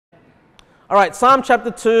All right, Psalm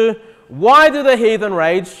chapter 2. Why do the heathen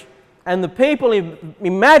rage and the people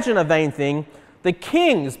imagine a vain thing? The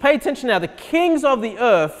kings, pay attention now, the kings of the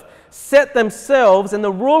earth set themselves and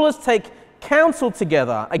the rulers take counsel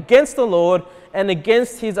together against the Lord and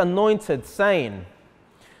against his anointed, saying.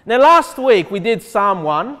 Now last week we did Psalm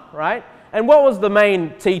 1, right? And what was the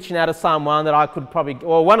main teaching out of Psalm 1 that I could probably,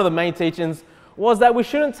 or one of the main teachings was that we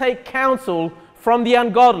shouldn't take counsel from the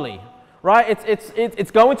ungodly, right?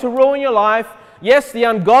 It's going to ruin your life. Yes, the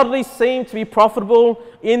ungodly seem to be profitable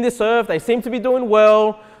in this earth. They seem to be doing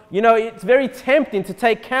well. You know, it's very tempting to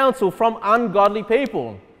take counsel from ungodly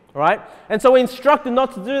people, right? And so we're instructed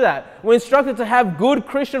not to do that. We're instructed to have good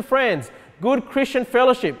Christian friends, good Christian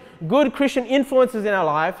fellowship, good Christian influences in our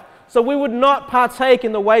life, so we would not partake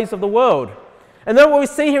in the ways of the world. And then what we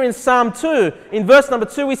see here in Psalm 2, in verse number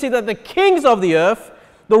 2, we see that the kings of the earth,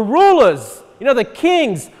 the rulers, you know, the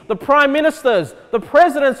kings, the prime ministers, the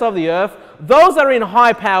presidents of the earth, those that are in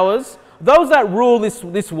high powers, those that rule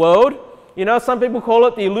this world, you know, some people call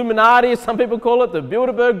it the Illuminati, some people call it the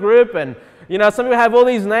Bilderberg Group, and, you know, some people have all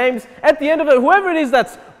these names. At the end of it, whoever it is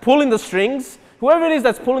that's pulling the strings, whoever it is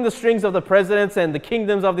that's pulling the strings of the presidents and the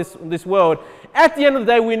kingdoms of this world, at the end of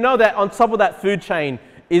the day, we know that on top of that food chain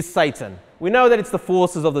is Satan. We know that it's the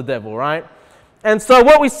forces of the devil, right? And so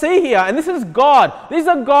what we see here, and this is God, these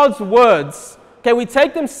are God's words. Okay, we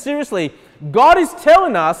take them seriously. God is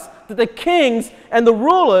telling us that the kings and the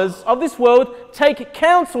rulers of this world take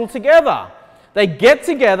counsel together. They get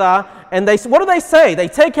together and what do they say? They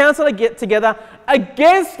take counsel and get together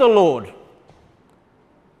against the Lord.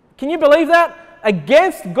 Can you believe that?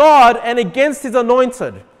 Against God and against his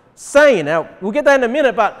anointed. Saying, now we'll get that in a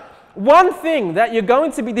minute, but one thing that you're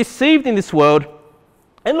going to be deceived in this world,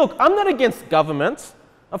 and look, I'm not against government.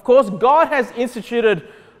 Of course, God has instituted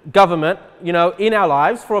government, you know, in our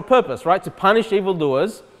lives for a purpose, right? To punish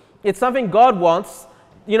evildoers. It's something God wants,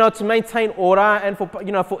 you know, to maintain order and for,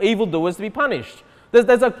 you know, for evildoers to be punished.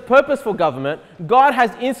 There's a purpose for government. God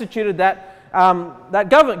has instituted that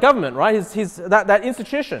government, right? That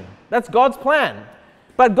institution. That's God's plan.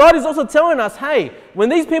 But God is also telling us, hey, when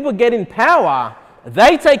these people get in power,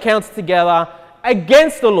 they take counsel together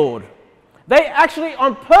against the Lord. They actually,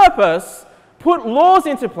 on purpose, put laws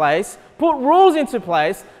into place, put rules into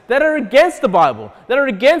place that are against the Bible, that are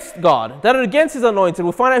against God, that are against his anointed.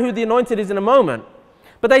 We'll find out who the anointed is in a moment.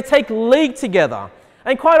 But they take league together.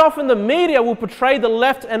 And quite often the media will portray the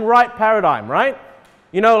left and right paradigm, right?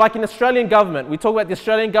 You know, like in Australian government, we talk about the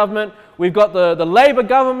Australian government. We've got the Labor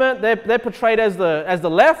government. They're portrayed as the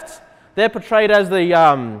left. They're portrayed as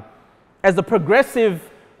the progressive,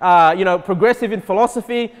 you know, progressive in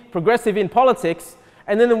philosophy, progressive in politics.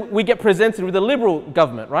 And then we get presented with the liberal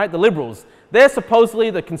government, right? The liberals. They're supposedly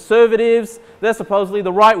the conservatives. They're supposedly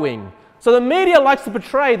the right wing. So the media likes to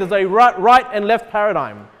portray there's a right and left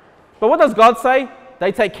paradigm. But what does God say?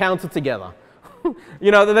 They take counsel together. You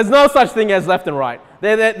know, there's no such thing as left and right.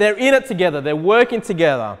 They're in it together. They're working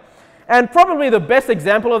together. And probably the best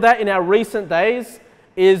example of that in our recent days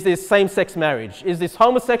is this same-sex marriage, is this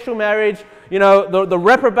homosexual marriage. You know, the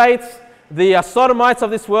reprobates, the sodomites of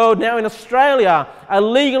this world now in Australia are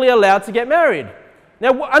legally allowed to get married.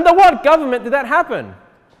 Now, under what government did that happen?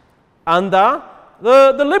 Under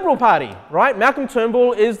the Liberal Party, right? Malcolm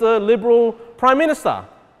Turnbull is the Liberal Prime Minister.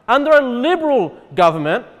 Under a Liberal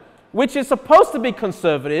government, which is supposed to be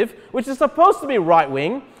conservative, which is supposed to be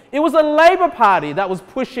right-wing, it was a Labor Party that was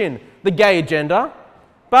pushing the gay agenda.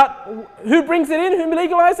 But who brings it in? Who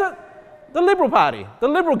legalizes it? The Liberal Party, the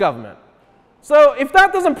Liberal government. So if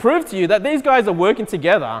that doesn't prove to you that these guys are working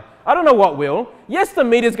together, I don't know what will. Yes, the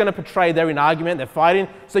media is going to portray they're in argument, they're fighting,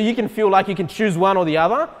 so you can feel like you can choose one or the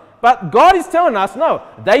other. But God is telling us, no,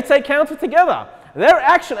 they take counsel together. Their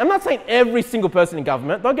action, I'm not saying every single person in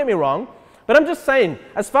government, don't get me wrong, but I'm just saying,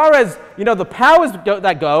 as far as, you know, the powers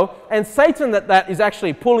that go, and Satan that is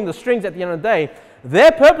actually pulling the strings at the end of the day,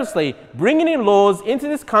 they're purposely bringing in laws into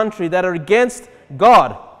this country that are against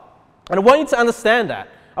God. And I want you to understand that.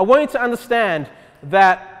 I want you to understand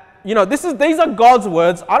that, you know, these are God's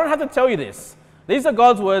words. I don't have to tell you this. These are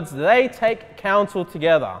God's words. They take counsel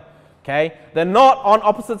together. Okay? They're not on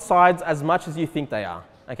opposite sides as much as you think they are.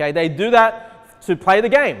 Okay? They do that to play the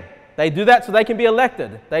game. They do that so they can be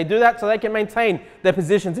elected. They do that so they can maintain their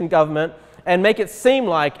positions in government and make it seem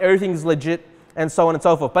like everything's legit and so on and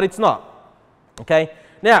so forth. But it's not. Okay?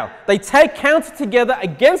 Now, they take counsel together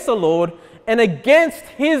against the Lord and against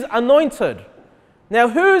his anointed. Now,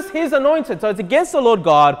 who's his anointed? So it's against the Lord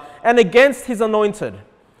God and against his anointed.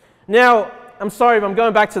 Now, I'm sorry if I'm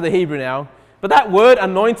going back to the Hebrew now, but that word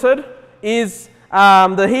anointed is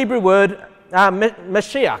the Hebrew word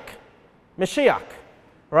Mashiach. Mashiach.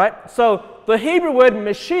 right? So the Hebrew word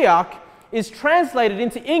Mashiach is translated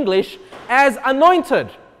into English as anointed,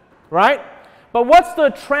 right? But what's the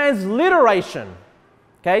transliteration?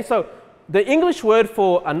 Okay, so the English word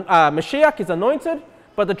for Mashiach is anointed,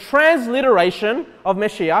 but the transliteration of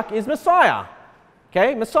Mashiach is Messiah.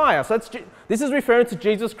 Okay, Messiah. So this is referring to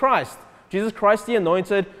Jesus Christ. Jesus Christ the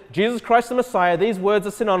anointed, Jesus Christ the Messiah. These words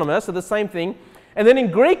are synonymous, they're the same thing. And then in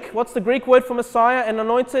Greek, what's the Greek word for Messiah and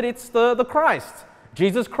anointed? It's the Christ,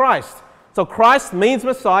 Jesus Christ. So Christ means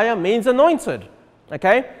Messiah, means anointed.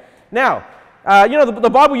 Okay? Now, the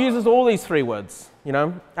Bible uses all these three words,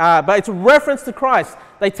 but it's a reference to Christ.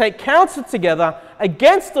 They take counsel together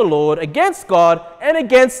against the Lord, against God, and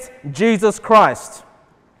against Jesus Christ.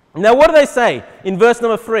 Now, what do they say in verse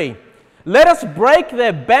number 3? Let us break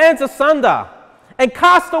their bands asunder and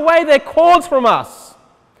cast away their cords from us.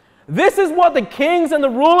 This is what the kings and the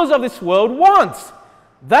rulers of this world want.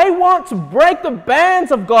 They want to break the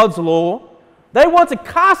bands of God's law. They want to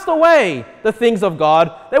cast away the things of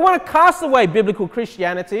God. They want to cast away biblical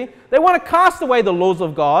Christianity. They want to cast away the laws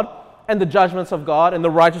of God and the judgments of God and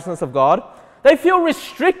the righteousness of God. They feel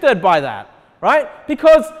restricted by that, right?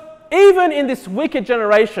 Because even in this wicked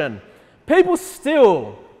generation, there's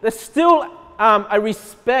still a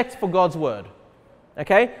respect for God's word.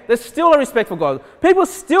 Okay? There's still a respect for God. People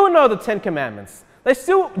still know the 10 Commandments. They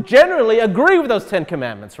still generally agree with those 10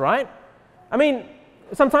 Commandments, right? I mean,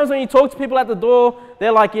 sometimes when you talk to people at the door,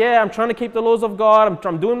 they're like, yeah, I'm trying to keep the laws of God.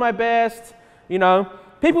 I'm doing my best.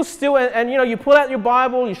 People still, and you pull out your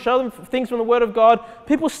Bible, you show them things from the Word of God.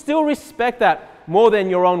 People still respect that more than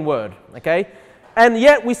your own word, okay? And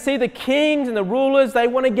yet we see the kings and the rulers, they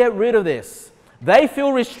want to get rid of this. They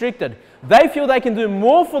feel restricted. They feel they can do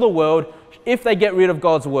more for the world if they get rid of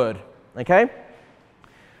God's word, okay?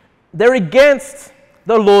 They're against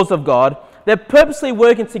the laws of God. They're purposely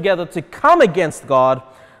working together to come against God.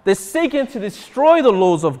 They're seeking to destroy the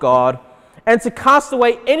laws of God and to cast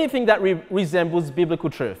away anything that resembles biblical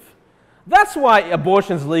truth. That's why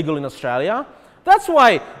abortion is legal in Australia. That's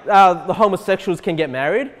why the homosexuals can get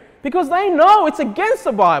married, because they know it's against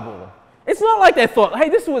the Bible. It's not like they thought, hey,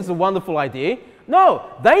 this was a wonderful idea. No,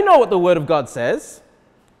 they know what the Word of God says,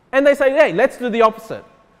 and they say, hey, let's do the opposite.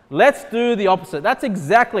 Let's do the opposite. That's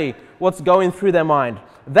exactly what's going through their mind.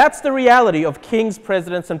 That's the reality of kings,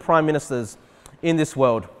 presidents, and prime ministers in this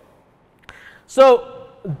world. So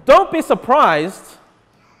don't be surprised,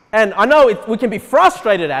 and I know we can be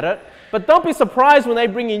frustrated at it, but don't be surprised when they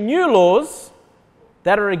bring in new laws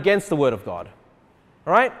that are against the Word of God.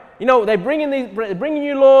 All right? They bring in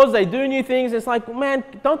new laws, they do new things. It's like, man,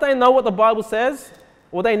 don't they know what the Bible says?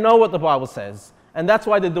 Well, they know what the Bible says, and that's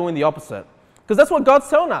why they're doing the opposite. Because that's what God's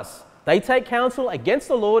telling us. They take counsel against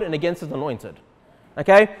the Lord and against His anointed.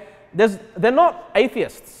 Okay? They're not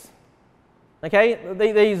atheists. Okay?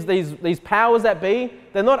 These powers that be,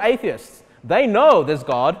 they're not atheists. They know there's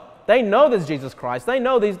God. They know there's Jesus Christ. They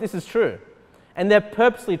know this is true. And they're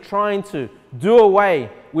purposely trying to do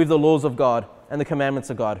away with the laws of God and the commandments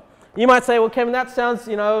of God. You might say, well, Kevin, that sounds,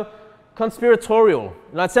 conspiratorial.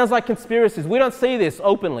 It sounds like conspiracies. We don't see this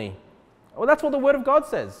openly. Well, that's what the Word of God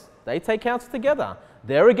says. They take counsel together.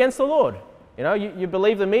 They're against the Lord. You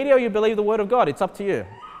believe the media or you believe the Word of God. It's up to you.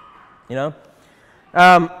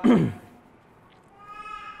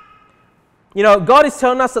 God is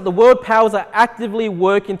telling us that the world powers are actively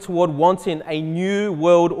working toward wanting a new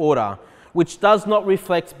world order, which does not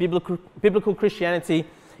reflect biblical Christianity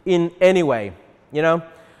in any way.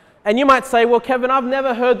 And you might say, well, Kevin, I've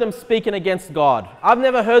never heard them speaking against God. I've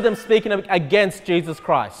never heard them speaking against Jesus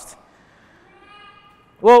Christ.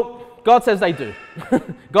 Well, God says they do.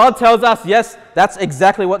 God tells us, yes, that's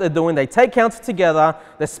exactly what they're doing. They take counsel together.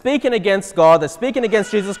 They're speaking against God. They're speaking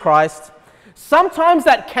against Jesus Christ. Sometimes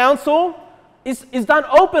that counsel is done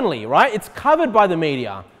openly, right? It's covered by the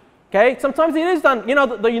media. Okay? Sometimes it is done,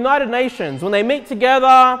 the United Nations, when they meet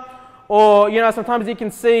together, or, sometimes you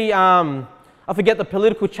can see, I forget the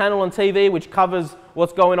political channel on TV, which covers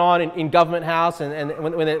what's going on in Government House and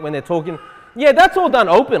when they're talking. Yeah, that's all done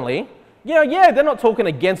openly. They're not talking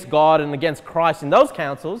against God and against Christ in those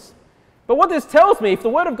councils. But what this tells me, if the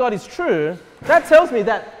Word of God is true, that tells me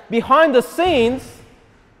that behind the scenes,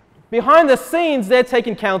 they're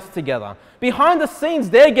taking counsel together. Behind the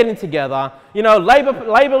scenes, they're getting together.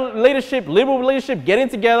 Labor leadership, Liberal leadership getting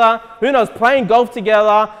together. Who knows, playing golf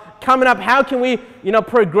together, coming up. How can we,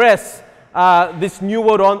 progress this New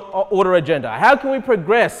World Order agenda? How can we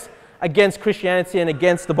progress against Christianity and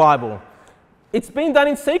against the Bible? It's been done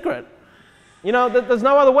in secret. There's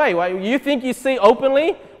no other way. Right? You think you see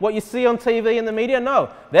openly what you see on TV and the media?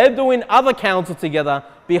 No. They're doing other counsel together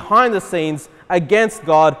behind the scenes against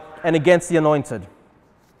God and against the anointed.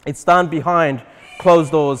 It's done behind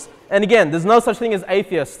closed doors. And again, there's no such thing as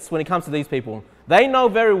atheists when it comes to these people. They know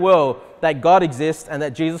very well that God exists and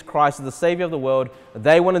that Jesus Christ is the Savior of the world.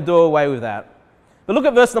 They want to do away with that. But look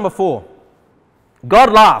at verse number 4.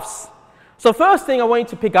 God laughs. So first thing I want you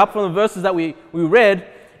to pick up from the verses that we read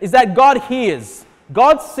is that God hears.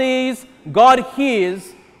 God sees, God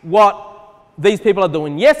hears what these people are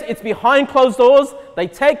doing. Yes, it's behind closed doors. They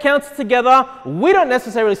take counsel together. We don't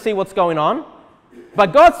necessarily see what's going on,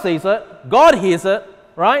 but God sees it. God hears it,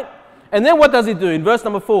 right? And then what does he do? In verse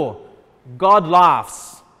number 4, God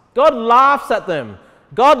laughs. God laughs at them.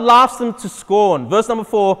 God laughs them to scorn. Verse number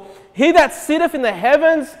 4, he that sitteth in the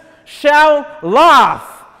heavens shall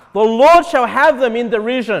laugh. The Lord shall have them in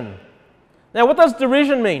derision. Now, what does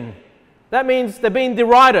derision mean? That means they're being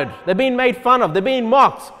derided. They're being made fun of. They're being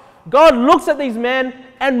mocked. God looks at these men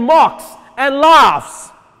and mocks and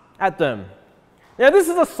laughs at them. Now, this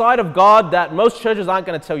is a side of God that most churches aren't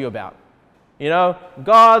going to tell you about. You know,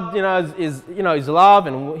 God, is love,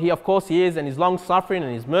 and He, of course, He is, and He's long-suffering,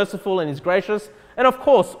 and He's merciful, and He's gracious, and of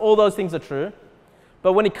course, all those things are true.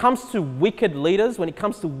 But when it comes to wicked leaders, when it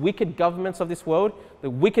comes to wicked governments of this world, the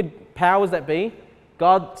wicked powers that be,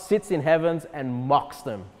 God sits in heavens and mocks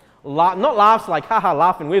them. Not laughs like, haha,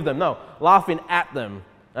 laughing with them. No, laughing at them.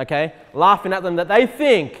 Okay? Laughing at them that they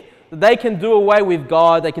think that they can do away with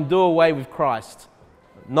God, they can do away with Christ.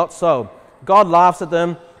 Not so. God laughs at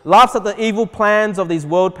them, laughs at the evil plans of these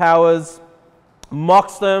world powers,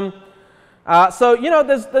 mocks them.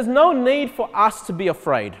 There's no need for us to be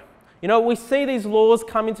afraid. We see these laws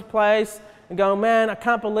come into place and go, man, I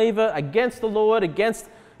can't believe it, against the Lord, against,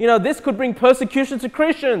 this could bring persecution to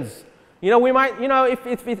Christians. We might,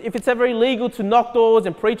 if it's ever illegal to knock doors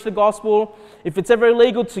and preach the gospel, if it's ever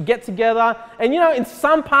illegal to get together, and in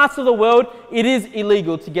some parts of the world, it is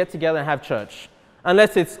illegal to get together and have church,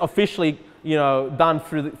 unless it's officially, done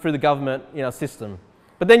through the government, system.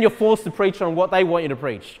 But then you're forced to preach on what they want you to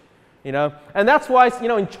preach, And that's why,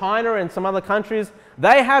 in China and some other countries,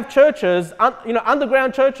 they have churches,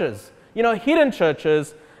 underground churches, hidden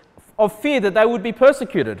churches, of fear that they would be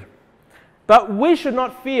persecuted. But we should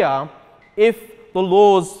not fear if the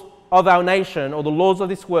laws of our nation or the laws of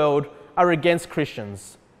this world are against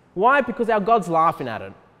Christians. Why? Because our God's laughing at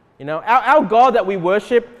it. Our God that we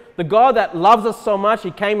worship, the God that loves us so much,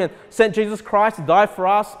 He came and sent Jesus Christ to die for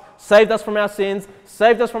us, saved us from our sins,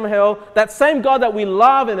 saved us from hell. That same God that we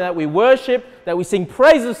love and that we worship, that we sing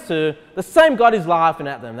praises to, the same God is laughing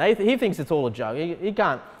at them. He thinks it's all a joke. He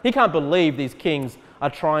can't believe these kings are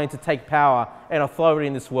trying to take power and authority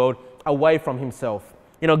in this world away from Himself.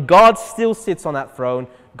 God still sits on that throne.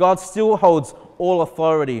 God still holds all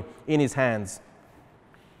authority in His hands.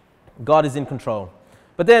 God is in control.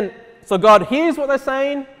 But then, so God hears what they're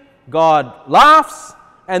saying, God laughs,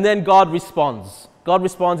 and then God responds. God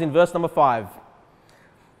responds in verse number 5.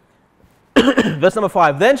 Verse number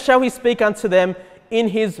 5, then shall He speak unto them in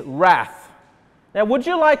His wrath. Now, would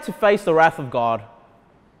you like to face the wrath of God?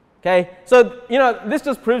 Okay, so, this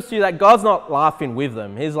just proves to you that God's not laughing with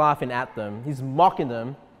them. He's laughing at them. He's mocking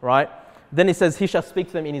them, right? Then He says, He shall speak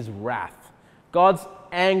to them in His wrath. God's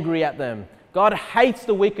angry at them. God hates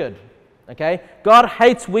the wicked, okay? God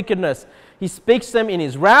hates wickedness. He speaks to them in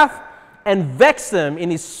His wrath and vexes them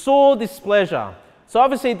in His sore displeasure. So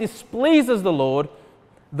obviously it displeases the Lord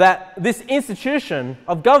that this institution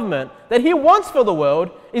of government that He wants for the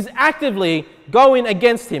world is actively going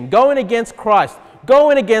against Him, going against Christ,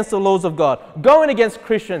 going against the laws of God, going against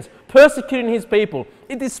Christians, persecuting His people.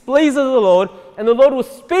 It displeases the Lord, and the Lord will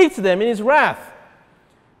speak to them in His wrath.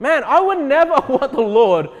 Man, I would never want the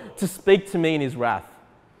Lord to speak to me in His wrath,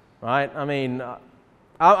 right? I mean,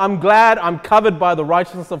 I'm glad I'm covered by the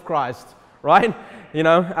righteousness of Christ, right?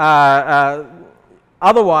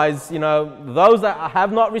 Otherwise, those that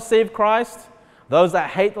have not received Christ, those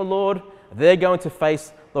that hate the Lord, they're going to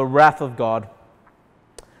face the wrath of God.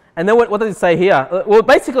 And then what does it say here? Well,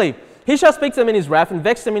 basically, He shall speak to them in His wrath and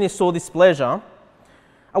vex them in His sore displeasure.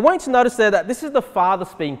 I want you to notice there that this is the Father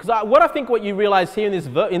speaking. Because what you realize here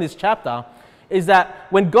in this chapter is that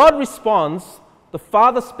when God responds, the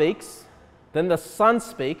Father speaks, then the Son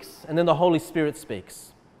speaks, and then the Holy Spirit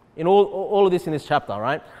speaks. In all of this in this chapter,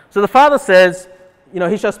 right? So the Father says,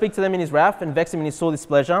 He shall speak to them in His wrath and vex them in His sore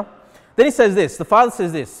displeasure. Then He says this, the Father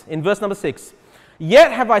says this in verse number 6.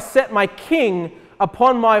 Yet have I set my King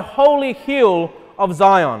upon my holy hill of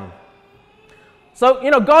Zion. So,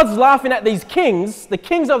 God's laughing at these kings, the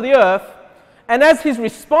kings of the earth, and as His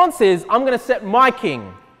response is, I'm going to set my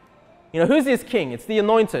King. Who's this King? It's the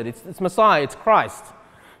Anointed, it's Messiah, it's Christ.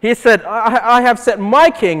 He said, I have set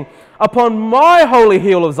my King upon my holy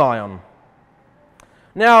hill of Zion.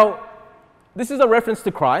 Now, this is a reference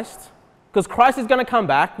to Christ, because Christ is going to come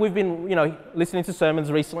back. We've been, listening to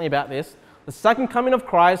sermons recently about this. The second coming of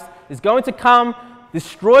Christ is going to come,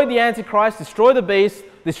 destroy the Antichrist, destroy the beast,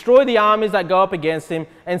 destroy the armies that go up against him,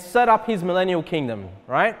 and set up his millennial kingdom,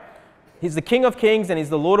 right? He's the King of Kings and he's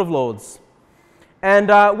the Lord of Lords. And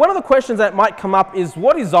one of the questions that might come up is,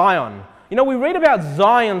 what is Zion? We read about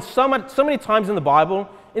Zion so many times in the Bible.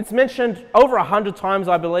 It's mentioned over 100 times,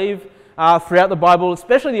 I believe, throughout the Bible,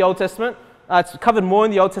 especially the Old Testament. It's covered more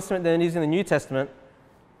in the Old Testament than it is in the New Testament.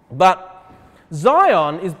 But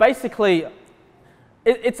Zion is basically,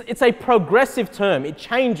 it's a progressive term. It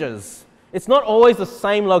changes. It's not always the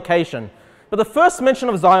same location. But the first mention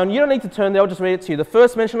of Zion, you don't need to turn there, I'll just read it to you. The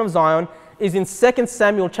first mention of Zion is in 2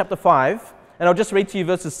 Samuel chapter 5, and I'll just read to you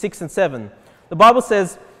verses 6 and 7. The Bible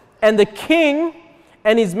says, "And the king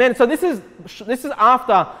and his men," so this is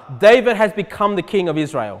after David has become the king of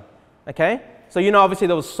Israel, okay? So obviously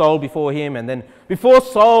there was Saul before him, and then before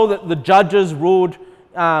Saul, the judges ruled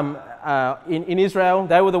in Israel.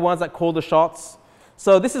 They were the ones that called the shots.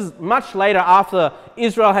 So this is much later after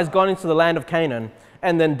Israel has gone into the land of Canaan,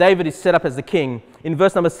 and then David is set up as the king. In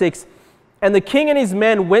verse number 6, "And the king and his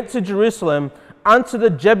men went to Jerusalem unto the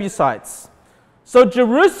Jebusites." So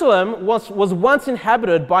Jerusalem was once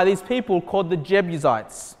inhabited by these people called the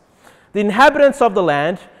Jebusites, the inhabitants of the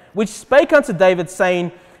land, which spake unto David,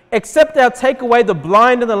 saying, "Except thou take away the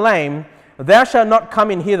blind and the lame, thou shalt not come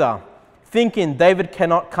in hither," thinking David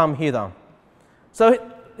cannot come hither. So,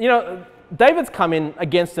 David's coming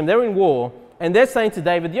against them. They're in war, and they're saying to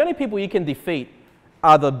David, the only people you can defeat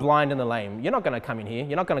are the blind and the lame. You're not going to come in here.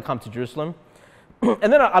 You're not going to come to Jerusalem.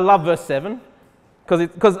 And then I love verse 7,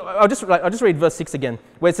 because I'll just read verse 6 again,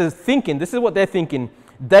 where it says, thinking, this is what they're thinking,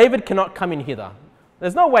 David cannot come in hither.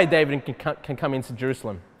 There's no way David can come into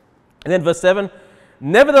Jerusalem. And then verse 7,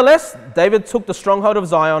 "Nevertheless, David took the stronghold of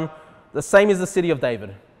Zion, the same as the city of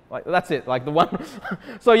David." Like, that's it, like the one.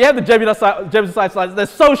 So you have the Jebusites, like, they're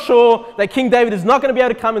so sure that King David is not going to be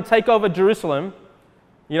able to come and take over Jerusalem.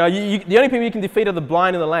 The only people you can defeat are the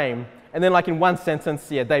blind and the lame. And then, like, in one sentence,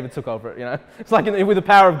 David took over it, It's like with the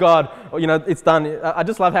power of God, it's done. I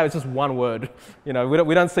just love how it's just one word. We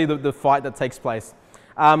don't see the fight that takes place.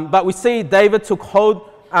 But we see David took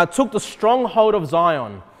the stronghold of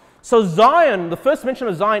Zion. So Zion, the first mention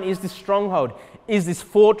of Zion is this stronghold, is this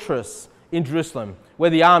fortress in Jerusalem, where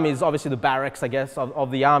the armies, obviously the barracks, I guess,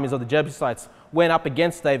 of the armies of the Jebusites went up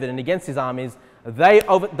against David and against his armies. They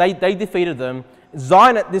defeated them.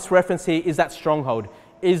 Zion, at this reference here, is that stronghold,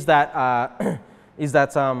 is that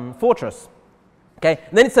fortress. Okay.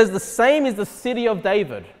 And then it says the same is the city of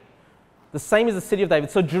David. The same is the city of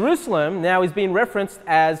David. So Jerusalem now is being referenced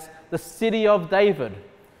as the city of David.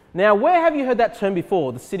 Now, where have you heard that term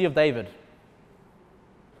before, the city of David?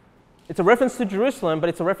 It's a reference to Jerusalem, but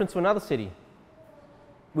it's a reference to another city.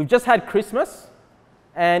 We've just had Christmas,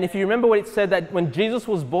 and if you remember what it said, that when Jesus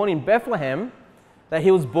was born in Bethlehem, that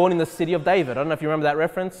he was born in the city of David. I don't know if you remember that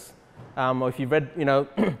reference, or if you've read,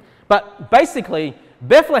 But basically,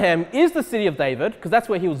 Bethlehem is the city of David, because that's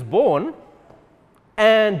where he was born,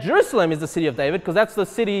 and Jerusalem is the city of David, because that's the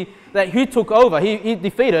city that he took over, he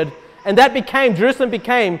defeated, and Jerusalem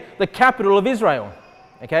became the capital of Israel.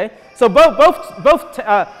 Okay, so both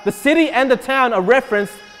the city and the town are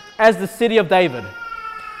referenced as the city of David,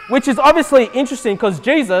 which is obviously interesting because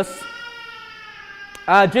Jesus,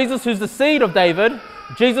 who's the seed of David,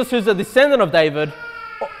 Jesus, who's a descendant of David,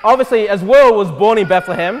 obviously as well was born in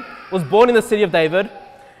Bethlehem, was born in the city of David,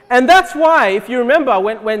 and that's why, if you remember,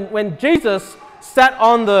 when Jesus sat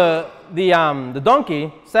on the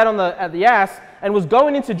donkey, sat at the ass, and was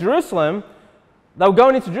going into Jerusalem,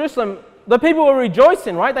 the people were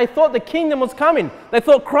rejoicing, right? They thought the kingdom was coming. They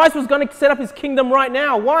thought Christ was going to set up his kingdom right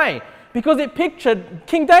now. Why? Because it pictured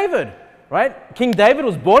King David, right? King David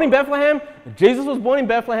was born in Bethlehem. Jesus was born in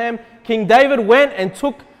Bethlehem. King David went and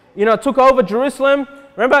took over Jerusalem.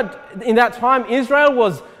 Remember, in that time, Israel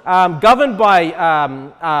was governed by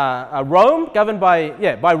Rome,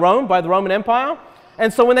 by the Roman Empire.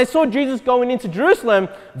 And so when they saw Jesus going into Jerusalem,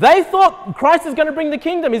 they thought Christ is going to bring the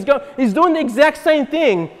kingdom. He's doing the exact same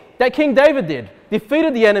thing that King David did.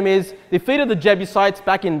 Defeated the enemies, defeated the Jebusites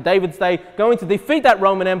back in David's day, going to defeat that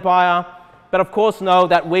Roman Empire. But of course, no,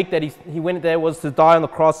 that week that he went there was to die on the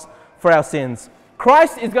cross for our sins.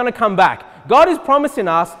 Christ is going to come back. God is promising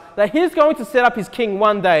us that he's going to set up his king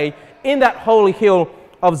one day in that holy hill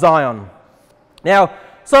of Zion. Now,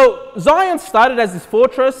 so Zion started as this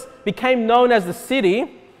fortress, became known as the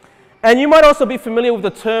city, and you might also be familiar with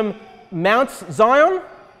the term Mount Zion.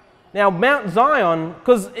 Now, Mount Zion,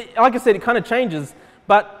 because like I said, it kind of changes,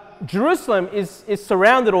 but Jerusalem is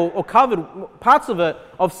surrounded or covered, parts of it,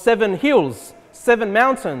 of 7 hills, 7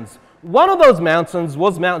 mountains. One of those mountains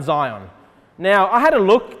was Mount Zion. Now, I had to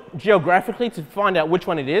look geographically to find out which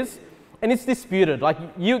one it is, and it's disputed. Like,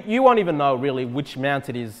 you won't even know really which mount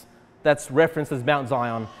it is that's referenced as Mount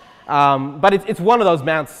Zion. But it's one of those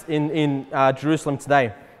mounts in Jerusalem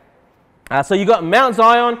today. So you've got Mount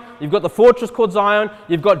Zion, you've got the fortress called Zion,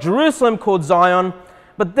 you've got Jerusalem called Zion,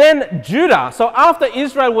 but then Judah. So after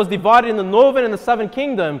Israel was divided in the northern and the southern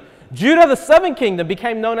kingdom, Judah, the southern kingdom,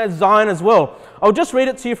 became known as Zion as well. I'll just read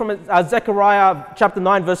it to you from Zechariah chapter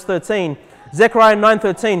 9, verse 13. Zechariah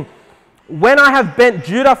 9:13. When I have bent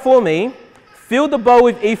Judah for me, filled the bow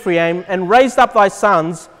with Ephraim, and raised up thy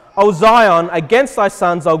sons, O Zion, against thy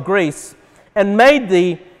sons, O Greece, and made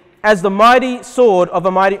thee as the sword of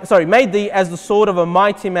a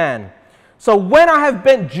mighty man. So when I have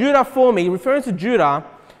bent Judah for me, referring to Judah,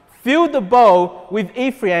 filled the bow with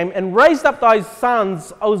Ephraim, and raised up thy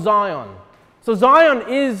sons, O Zion. So Zion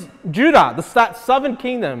is Judah, that southern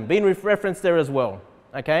kingdom, being referenced there as well.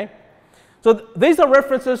 Okay? So these are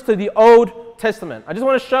references to the Old Testament. I just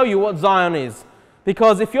want to show you what Zion is.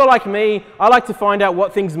 Because if you're like me, I like to find out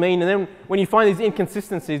what things mean, and then when you find these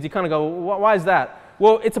inconsistencies, you kind of go, why is that?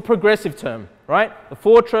 Well, it's a progressive term, right? The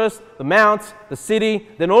fortress, the mount, the city,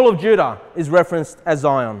 then all of Judah is referenced as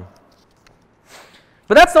Zion.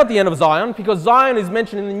 But that's not the end of Zion, because Zion is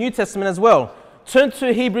mentioned in the New Testament as well. Turn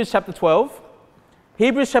to Hebrews chapter 12.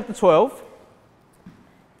 Hebrews chapter 12.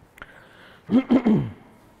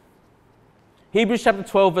 Hebrews chapter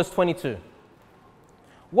 12, verse 22.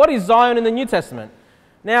 What is Zion in the New Testament?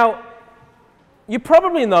 Now, you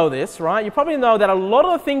probably know this, right? You probably know that a lot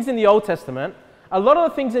of the things in the Old Testament, a lot of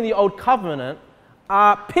the things in the Old Covenant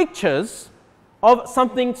are pictures of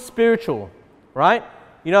something spiritual, right?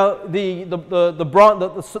 You know,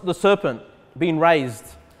 the serpent being raised,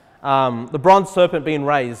 the bronze serpent being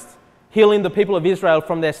raised, healing the people of Israel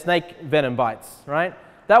from their snake venom bites, right?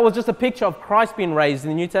 That was just a picture of Christ being raised in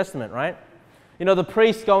the New Testament, right? You know, the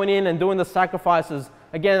priest going in and doing the sacrifices,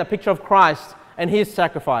 again, a picture of Christ and his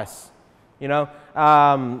sacrifice. You know,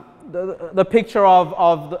 the picture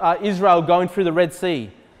of Israel going through the Red Sea.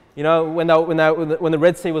 You know, when the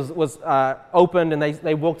Red Sea was opened and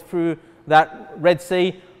they walked through that Red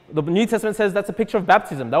Sea, the New Testament says that's a picture of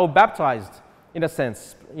baptism. They were baptized, in a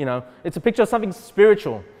sense. You know, it's a picture of something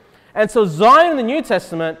spiritual. And so Zion in the New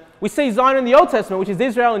Testament, we see Zion in the Old Testament, which is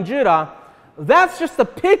Israel and Judah. That's just a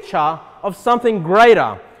picture of something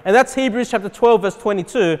greater. And that's Hebrews chapter 12, verse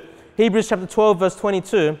 22. Hebrews chapter 12, verse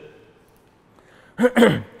 22.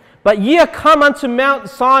 But ye are come unto Mount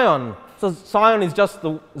Zion. So Zion is just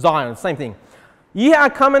the Zion, same thing. Ye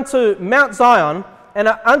are come unto Mount Zion, and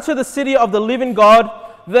are unto the city of the living God,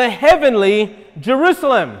 the heavenly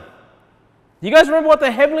Jerusalem. Do you guys remember what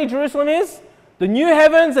the heavenly Jerusalem is? The new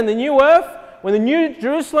heavens and the new earth. When the new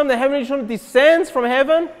Jerusalem, the heavenly Jerusalem, descends from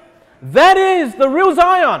heaven, that is the real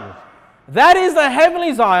Zion. That is the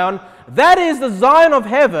heavenly Zion. That is the Zion of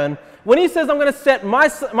heaven. When he says, I'm going to set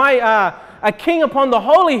a king upon the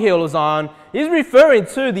holy hill of Zion, he's referring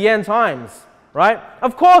to the end times, right?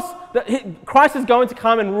 Of course, Christ is going to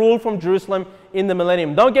come and rule from Jerusalem in the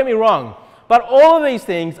millennium. Don't get me wrong. But all of these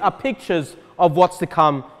things are pictures of what's to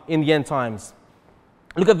come in the end times.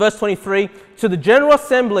 Look at verse 23. To the general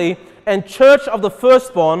assembly and church of the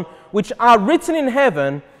firstborn, which are written in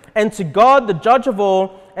heaven, and to God, the judge of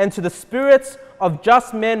all, and to the spirits of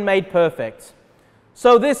just men made perfect.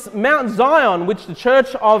 So this Mount Zion, which the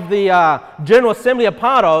church of the General Assembly are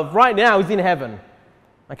part of, right now is in heaven.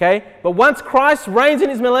 Okay? But once Christ reigns in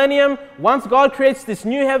his millennium, once God creates this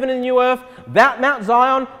new heaven and new earth, that Mount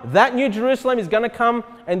Zion, that new Jerusalem is going to come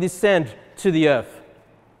and descend to the earth.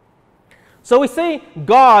 So we see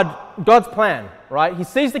God's plan, right? He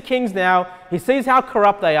sees the kings now. He sees how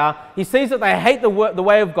corrupt they are. He sees that they hate the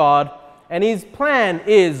way of God. And his plan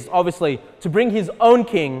is, obviously, to bring his own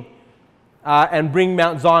king and bring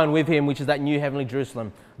Mount Zion with him, which is that new heavenly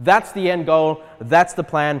Jerusalem. That's the end goal. That's the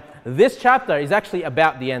plan. This chapter is actually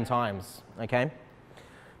about the end times. Okay?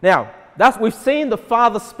 Now, we've seen the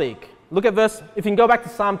Father speak. Look at verse, if you can go back to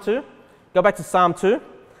Psalm 2. Go back to Psalm 2.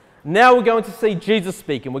 Now we're going to see Jesus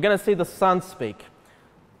speak, and we're going to see the Son speak.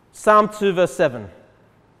 Psalm 2, verse 7.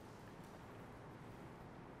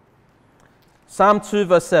 Psalm 2,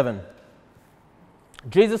 verse 7.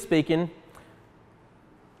 Jesus speaking,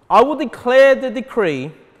 I will declare the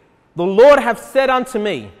decree, the Lord hath said unto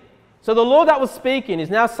me. So the Lord that was speaking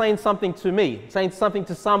is now saying something to me, saying something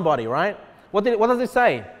to somebody, right? What does it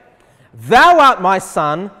say? Thou art my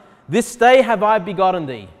Son, this day have I begotten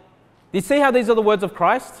thee. Do you see how these are the words of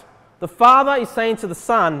Christ? The Father is saying to the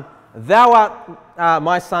Son, thou art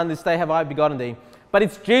my son, this day have I begotten thee. But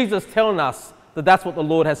it's Jesus telling us that that's what the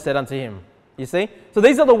Lord has said unto him. You see? So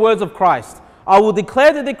these are the words of Christ. I will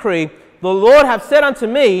declare the decree, the Lord hath said unto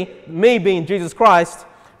me, me being Jesus Christ,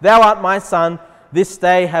 thou art my son, this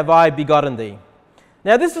day have I begotten thee.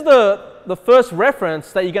 Now this is the first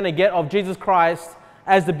reference that you're going to get of Jesus Christ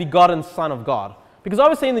as the begotten Son of God. Because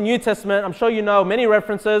obviously in the New Testament, I'm sure you know many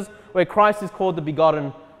references where Christ is called the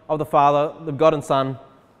begotten of the Father, the begotten Son.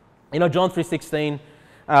 You know, John 3:16,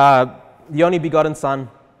 the only begotten Son.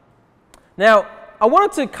 Now, I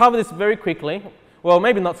wanted to cover this very quickly. Well,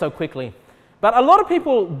 maybe not so quickly. But a lot of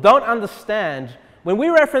people don't understand, when we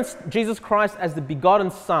reference Jesus Christ as the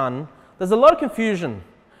begotten Son, there's a lot of confusion.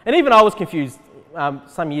 And even I was confused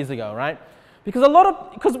some years ago, right?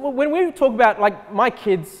 Because when we talk about, like, my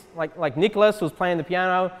kids, like Nicholas, who's playing the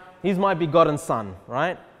piano, he's my begotten son,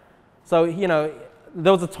 right? So, you know,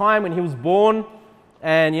 there was a time when he was born,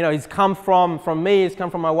 and, you know, he's come from me, he's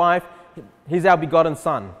come from my wife, he's our begotten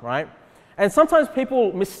son, right? And sometimes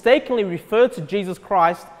people mistakenly refer to Jesus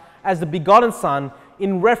Christ as the begotten son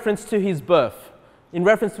in reference to his birth, in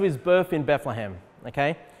Bethlehem,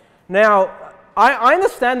 okay? Now, I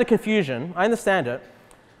understand the confusion, I understand it,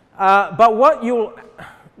 but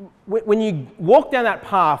when you walk down that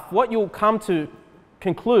path, what you'll come to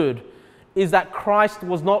conclude is that Christ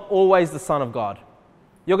was not always the Son of God.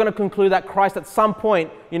 You're going to conclude that Christ at some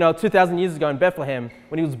point, you know, 2,000 years ago in Bethlehem,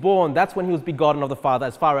 when he was born, that's when he was begotten of the Father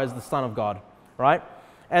as far as the Son of God, right?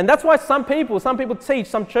 And that's why some people teach,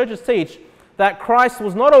 some churches teach, that Christ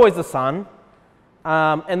was not always the Son,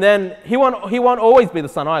 and then he won't always be the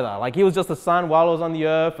Son either. Like, he was just the Son while he was on the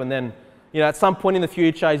earth, and then, you know, at some point in the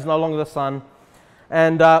future, he's no longer the Son.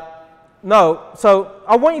 And no, so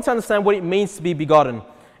I want you to understand what it means to be begotten.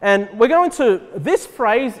 And we're going to, this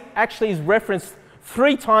phrase actually is referenced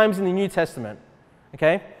 3 times in the New Testament,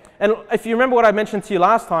 okay? And if you remember what I mentioned to you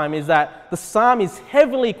last time, is that the psalm is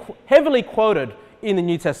heavily quoted in the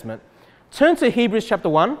New Testament. Turn to Hebrews chapter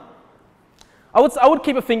 1. I would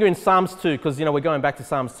keep a finger in Psalms 2, because, you know, we're going back to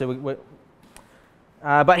Psalms 2.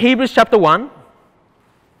 But Hebrews chapter 1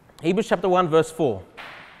 verse 4.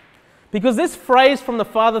 Because this phrase from the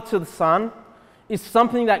Father to the Son is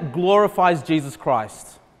something that glorifies Jesus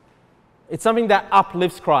Christ. It's something that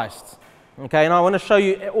uplifts Christ. Okay, and I want to show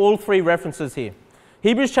you all 3 references here.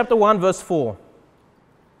 Hebrews chapter 1 verse 4.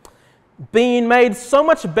 Being made so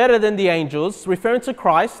much better than the angels, referring to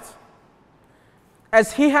Christ,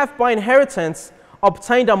 as he hath by inheritance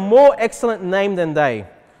obtained a more excellent name than they.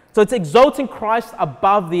 So it's exalting Christ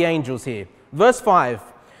above the angels here. Verse 5.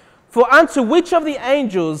 For unto which of the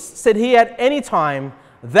angels said he at any time,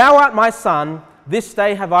 thou art my son, this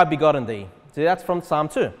day have I begotten thee. See, that's from Psalm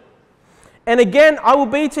 2. And again, I will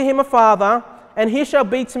be to him a father, and he shall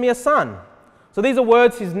be to me a son. So these are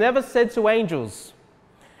words he's never said to angels.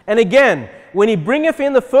 And again, when he bringeth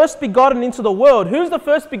in the first begotten into the world, who's the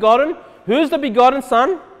first begotten? Who's the begotten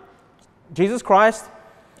Son? Jesus Christ.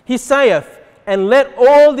 He saith, and let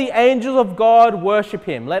all the angels of God worship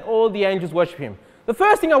him. Let all the angels worship him. The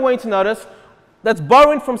first thing I want you to notice, that's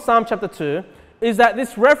borrowing from Psalm chapter 2, is that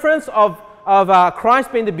this reference of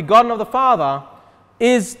Christ being the begotten of the Father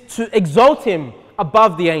is to exalt him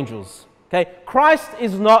above the angels. Okay? Christ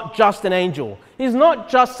is not just an angel. He's not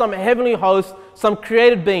just some heavenly host, some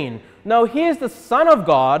created being. No, he is the Son of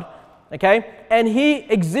God, okay? And he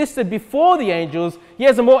existed before the angels. He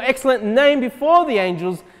has a more excellent name before the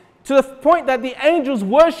angels, to the point that the angels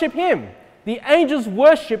worship him. The angels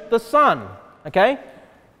worship the Son, okay?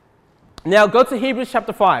 Now go to Hebrews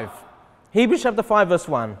chapter 5. Hebrews chapter 5 verse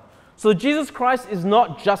 1. So Jesus Christ is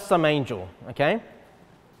not just some angel, okay?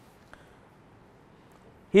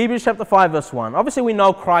 Hebrews chapter 5 verse 1. Obviously we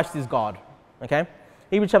know Christ is God, okay?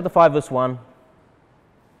 Hebrews chapter 5 verse 1.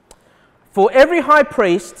 For every high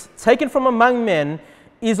priest taken from among men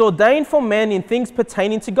is ordained for men in things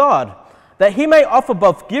pertaining to God, that he may offer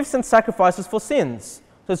both gifts and sacrifices for sins.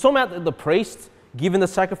 So it's talking about the priest giving the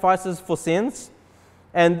sacrifices for sins.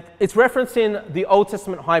 And it's referencing the Old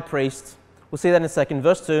Testament high priest. We'll see that in a second.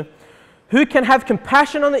 Verse 2. Who can have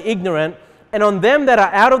compassion on the ignorant and on them that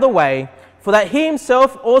are out of the way, for that he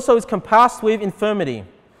himself also is compassed with infirmity.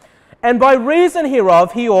 And by reason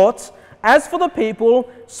hereof he ought, as for the people,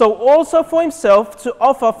 so also for himself to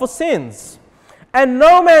offer for sins. And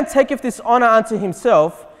no man taketh this honor unto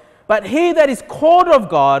himself, but he that is called of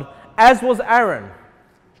God, as was Aaron.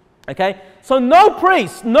 Okay? So no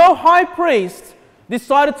priest, no high priest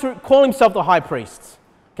decided to call himself the high priest.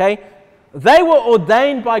 Okay? They were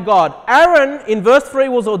ordained by God. Aaron in verse 4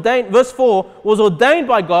 was ordained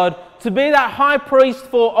by God to be that high priest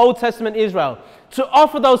for Old Testament Israel, to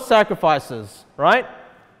offer those sacrifices, right?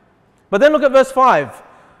 But then look at verse 5.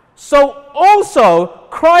 So also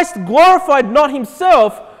Christ glorified not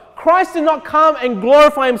himself. Christ did not come and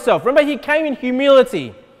glorify himself. Remember, he came in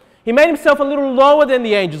humility. He made himself a little lower than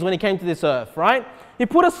the angels when he came to this earth, right? He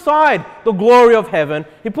put aside the glory of heaven.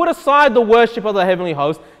 He put aside the worship of the heavenly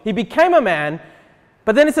host. He became a man.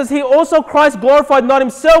 But then it says, he also, Christ, glorified not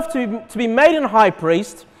himself to be made an high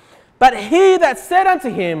priest, but he that said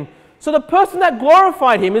unto him. So the person that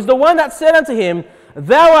glorified him is the one that said unto him,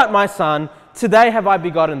 Thou art my son, today have I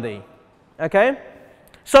begotten thee. Okay?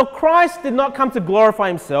 So Christ did not come to glorify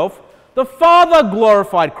himself. The Father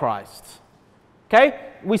glorified Christ. Okay?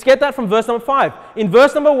 We get that from verse number 5. In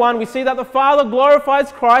verse number 1, we see that the Father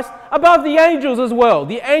glorifies Christ above the angels as well.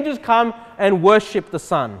 The angels come and worship the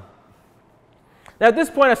Son. Now at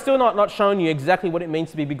this point, I've still not shown you exactly what it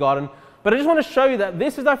means to be begotten, but I just want to show you that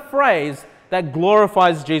this is a phrase that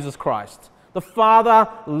glorifies Jesus Christ. The Father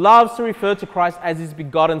loves to refer to Christ as his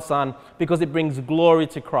begotten Son because it brings glory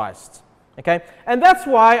to Christ. Okay? And that's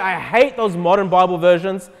why I hate those modern Bible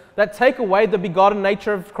versions that take away the begotten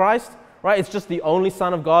nature of Christ. Right? It's just the only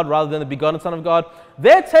Son of God rather than the begotten Son of God.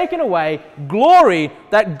 They're taking away glory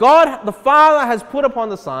that God the Father has put upon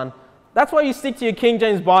the Son. That's why you stick to your King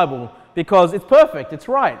James Bible, because it's perfect, it's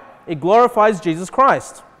right. It glorifies Jesus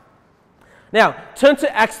Christ. Now, turn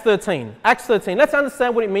to Acts 13. Acts 13. Let's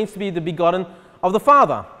understand what it means to be the begotten of the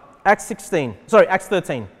Father. Acts 13. Acts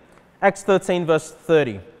 13, verse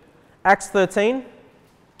 30. Acts 13,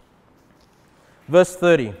 verse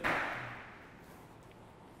 30.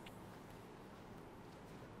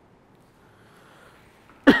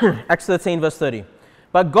 Acts 13, verse 30.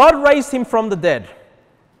 But God raised him from the dead.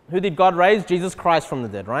 Who did God raise? Jesus Christ from the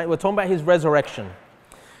dead, right? We're talking about his resurrection.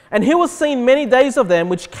 And he was seen many days of them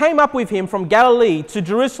which came up with him from Galilee to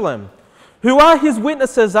Jerusalem, who are his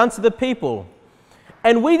witnesses unto the people.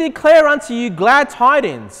 And we declare unto you glad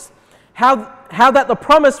tidings, how that the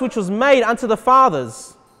promise which was made unto the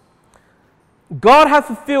fathers, God hath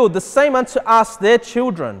fulfilled the same unto us, their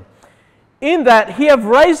children, in that he hath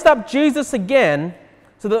raised up Jesus again,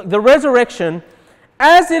 so the resurrection,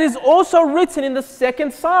 as it is also written in the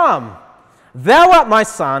second psalm, Thou art my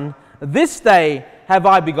son, this day have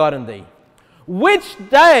I begotten thee. Which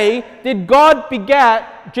day did God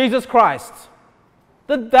begat Jesus Christ?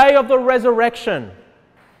 The day of the resurrection.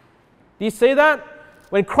 Do you see that?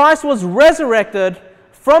 When Christ was resurrected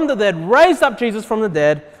from the dead, raised up Jesus from the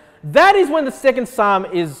dead, that is when the second psalm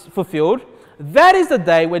is fulfilled. That is the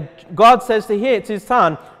day where God says to his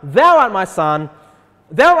son, Thou art my son.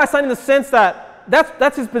 Thou art my son in the sense that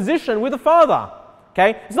that's his position with the Father.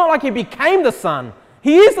 Okay? It's not like he became the Son.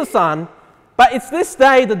 He is the Son, but it's this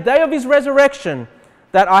day, the day of his resurrection,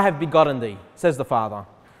 that I have begotten thee, says the Father.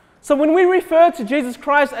 So when we refer to Jesus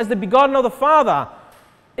Christ as the begotten of the Father,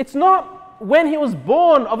 it's not when he was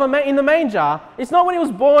born in the manger. It's not when he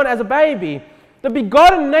was born as a baby. The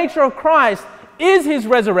begotten nature of Christ is his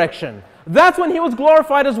resurrection. That's when he was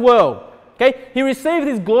glorified as well. Okay? He received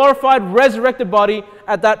his glorified, resurrected body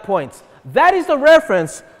at that point. That is the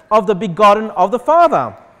reference of the begotten of the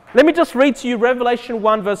Father. Let me just read to you Revelation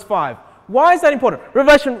 1 verse 5. Why is that important?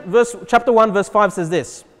 Revelation chapter 1 verse 5 says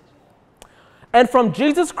this. And from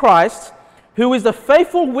Jesus Christ, who is the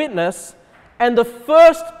faithful witness and the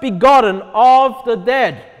first begotten of the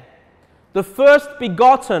dead. The first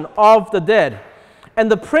begotten of the dead.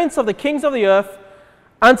 And the prince of the kings of the earth,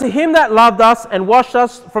 unto him that loved us and washed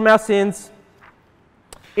us from our sins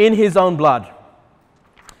in his own blood.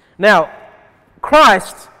 Now,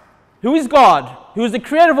 Christ, who is God, who is the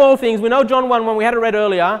creator of all things, we know John 1 when we had it read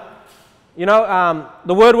earlier,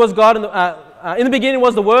 the Word was God, and in the beginning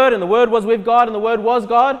was the Word, and the Word was with God, and the Word was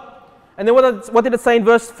God. And then what did it say in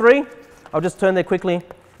verse 3? I'll just turn there quickly.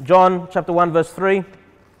 John chapter 1 verse 3. I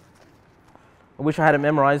wish I had it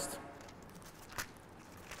memorized.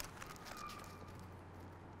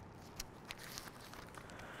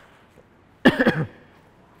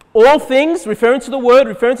 All things, referring to the Word,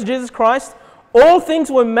 referring to Jesus Christ, all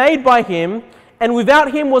things were made by him, and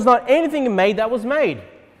without him was not anything made that was made.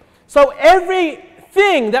 So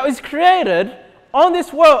everything that was created on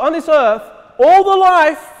this world, on this earth, all the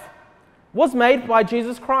life was made by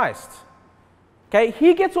Jesus Christ. Okay,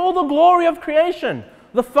 he gets all the glory of creation.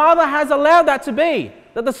 The Father has allowed that to be,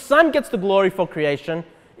 that the Son gets the glory for creation.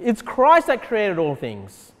 It's Christ that created all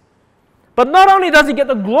things. But not only does he get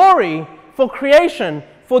the glory for creation,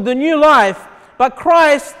 for the new life, but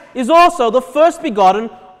Christ is also the first begotten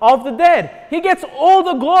of the dead. He gets all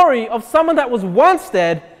the glory of someone that was once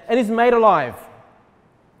dead and is made alive.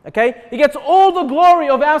 Okay? He gets all the glory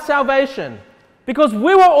of our salvation because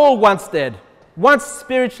we were all once dead, once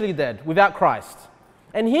spiritually dead without Christ.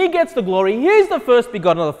 And he gets the glory. He's the first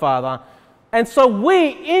begotten of the Father. And so we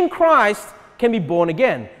in Christ can be born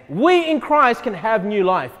again. We in Christ can have new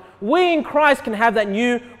life. We in Christ can have that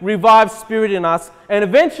new revived spirit in us. And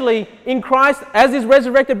eventually in Christ, as his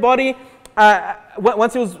resurrected body,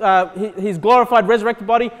 once his glorified resurrected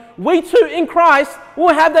body, we too in Christ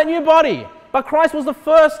will have that new body. But Christ was the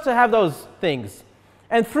first to have those things.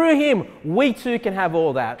 And through him, we too can have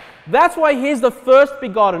all that. That's why he's the first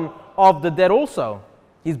begotten of the dead also.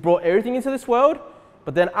 He's brought everything into this world,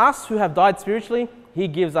 but then us who have died spiritually, he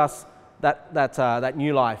gives us that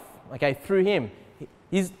new life. Okay, through him.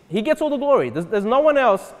 He gets all the glory. There's no one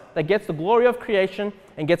else that gets the glory of creation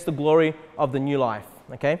and gets the glory of the new life.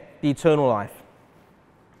 Okay, the eternal life.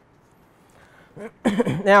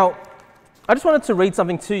 Now, I just wanted to read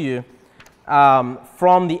something to you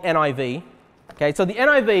from the NIV. Okay, so the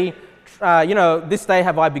NIV, this day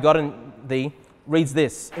have I begotten thee, reads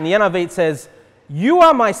this. In the NIV it says, "You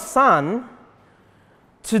are my son,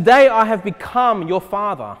 today I have become your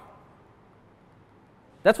father."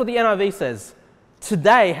 That's what the NIV says.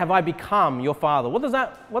 Today have I become your father. What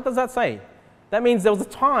does that say? That means there was a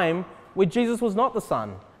time where Jesus was not the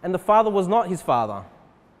son and the Father was not his father.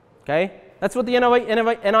 Okay? That's what the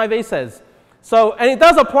NIV says. So, and it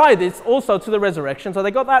does apply this also to the resurrection, so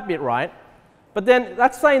they got that bit right. But then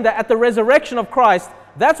that's saying that at the resurrection of Christ,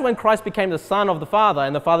 that's when Christ became the son of the Father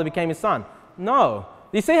and the Father became his son. No.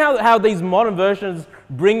 Do you see how these modern versions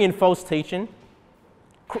bring in false teaching?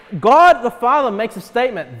 God the Father makes a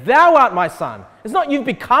statement, "Thou art my son." It's not "you've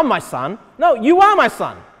become my son." No, you are my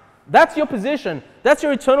son. That's your position. That's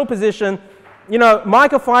your eternal position.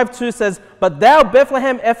 Micah 5:2 says, "But thou,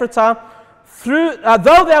 Bethlehem Ephratah,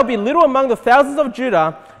 though thou be little among the thousands of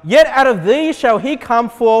Judah, yet out of thee shall he come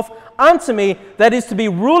forth unto me, that is to be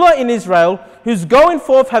ruler in Israel, whose going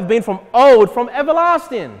forth have been from old, from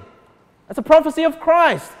everlasting." That's a prophecy of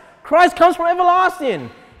Christ. Christ comes from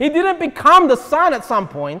everlasting. He didn't become the Son at some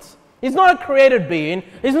point. He's not a created being.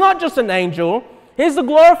 He's not just an angel. He's the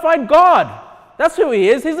glorified God. That's who he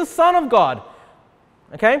is. He's the Son of God.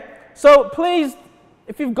 Okay? So please,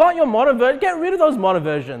 if you've got your modern version, get rid of those modern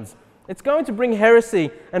versions. It's going to bring heresy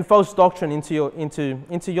and false doctrine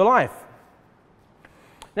into your life.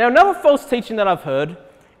 Now, another false teaching that I've heard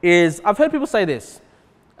is, I've heard people say this.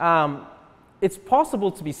 It's possible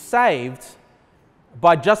to be saved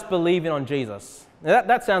by just believing on Jesus. Now,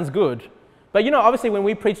 that sounds good. But obviously when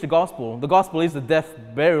we preach the gospel is the death,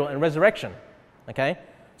 burial, and resurrection. Okay?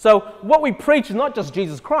 So what we preach is not just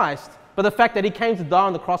Jesus Christ, but the fact that he came to die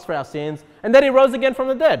on the cross for our sins, and that he rose again from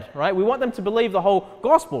the dead, right? We want them to believe the whole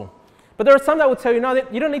gospel. But there are some that will tell you, no,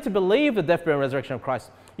 you don't need to believe the death, burial, and resurrection of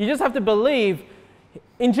Christ. You just have to believe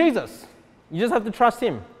in Jesus. You just have to trust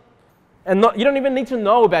him. And you don't even need to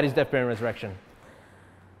know about his death, burial, and resurrection.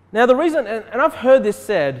 Now the reason, and I've heard this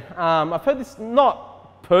said, I've heard this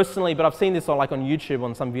not personally, but I've seen this on YouTube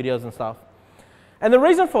on some videos and stuff. And the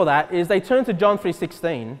reason for that is they turn to John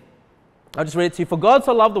 3:16. I'll just read it to you. "For God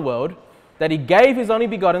so loved the world, that he gave his only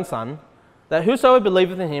begotten Son, that whosoever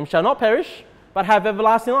believeth in him shall not perish, but have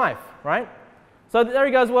everlasting life." Right? So there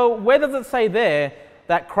he goes, well, where does it say there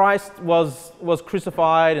that Christ was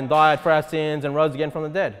crucified and died for our sins and rose again from the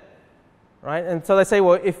dead? Right? And so they say,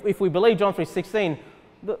 well, if we believe John 3:16,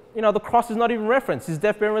 the cross is not even referenced. His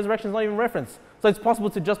death, burial, and resurrection is not even referenced. So it's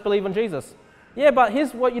possible to just believe on Jesus. Yeah, but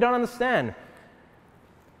here's what you don't understand.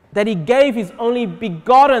 That he gave his only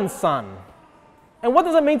begotten Son. And what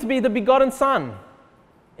does it mean to be the begotten Son?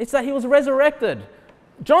 It's that he was resurrected.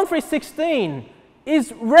 John 3:16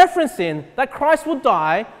 is referencing that Christ would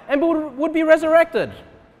die and would be resurrected.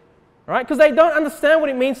 Right? Because they don't understand what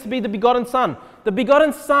it means to be the begotten Son. The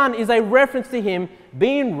begotten Son is a reference to him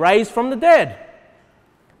being raised from the dead.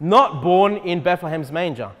 Not born in Bethlehem's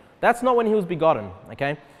manger. That's not when he was begotten.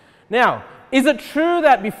 Okay? Now, is it true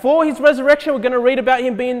that before his resurrection we're going to read about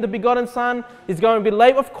him being the begotten Son? He's going to be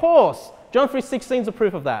late? Of course. John 3:16 is a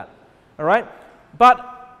proof of that. All right?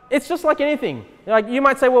 But it's just like anything. You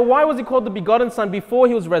might say, well, why was he called the begotten Son before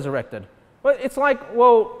he was resurrected? Well, it's like,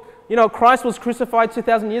 Christ was crucified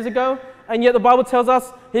 2,000 years ago, and yet the Bible tells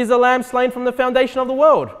us he's a lamb slain from the foundation of the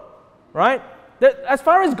world. Right? As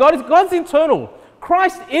far as God's eternal.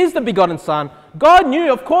 Christ is the begotten Son. God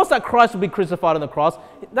knew, of course, that Christ would be crucified on the cross.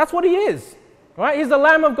 That's what he is. Right? He's the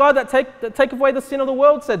Lamb of God that take away the sin of the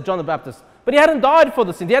world, said John the Baptist. But he hadn't died for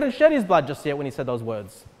the sin. He hadn't shed his blood just yet when he said those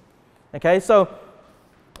words. Okay, so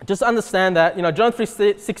just understand that, John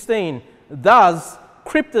 3:16 does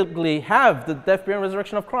cryptically have the death, burial, and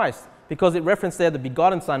resurrection of Christ, because it referenced there the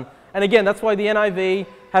begotten Son. And again, that's why the NIV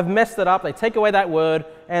have messed it up. They take away that word,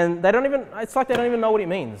 and it's like they don't even know what it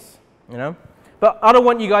means, But I don't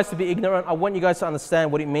want you guys to be ignorant. I want you guys to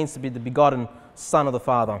understand what it means to be the begotten Son of the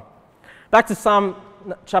Father. Back to Psalm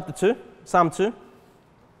chapter 2, Psalm 2.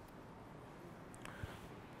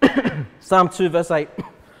 Psalm 2 verse 8.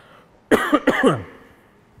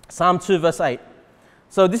 Psalm 2 verse 8.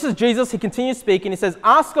 So this is Jesus. He continues speaking. He says,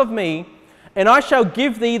 "Ask of me, and I shall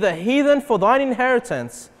give thee the heathen for thine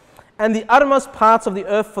inheritance, and the uttermost parts of the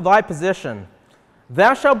earth for thy possession.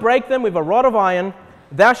 Thou shalt break them with a rod of iron,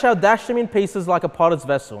 thou shalt dash them in pieces like a potter's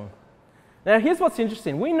vessel." Now here's what's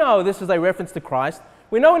interesting. We know this is a reference to Christ.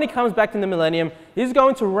 We know when he comes back in the millennium, he's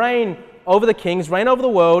going to reign over the kings, reign over the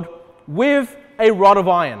world with a rod of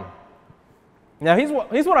iron. Now here's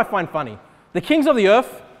what I find funny. The kings of the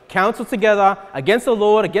earth counsel together against the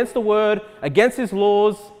Lord, against the word, against his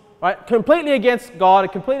laws, right? Completely against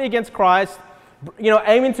God, completely against Christ,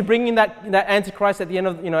 aiming to bring in that Antichrist at the end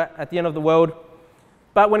of the world.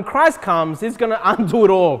 But when Christ comes, he's going to undo it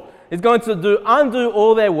all. He's going to undo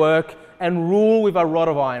all their work and rule with a rod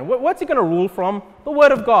of iron. What's he going to rule from? The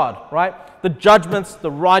Word of God, right? The judgments,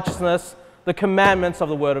 the righteousness, the commandments of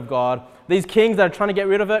the Word of God. These kings that are trying to get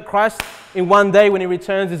rid of it, Christ, in one day when he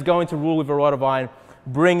returns, is going to rule with a rod of iron,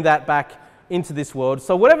 bring that back into this world.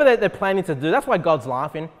 So whatever they're planning to do, that's why God's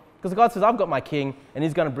laughing. Because God says, I've got my king, and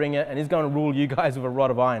he's going to bring it, and he's going to rule you guys with a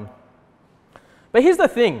rod of iron. But here's the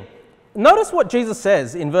thing. Notice what Jesus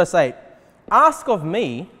says in verse 8. Ask of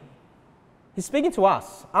me. He's speaking to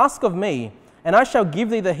us. Ask of me, and I shall give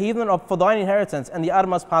thee the heathen for thine inheritance, and the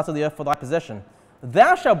uttermost parts of the earth for thy possession.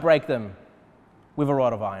 Thou shalt break them with a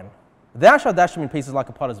rod of iron. Thou shalt dash them in pieces like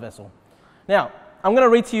a potter's vessel. Now, I'm going to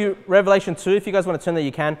read to you Revelation 2. If you guys want to turn there,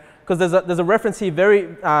 you can. Because there's a reference here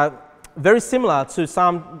very similar to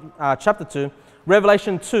Psalm chapter 2.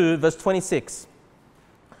 Revelation 2, verse 26.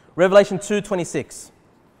 Revelation 2, 26.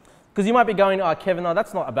 Because you might be going, oh, Kevin, no,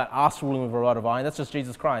 that's not about us ruling with a rod of iron. That's just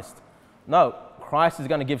Jesus Christ. No, Christ is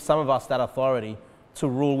going to give some of us that authority to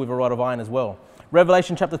rule with a rod of iron as well.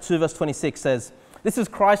 Revelation chapter 2, verse 26 says, this is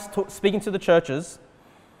Christ speaking to the churches.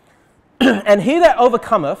 And he that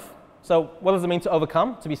overcometh, so what does it mean to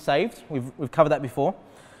overcome? To be saved. We've covered that before.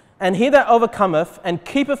 And he that overcometh and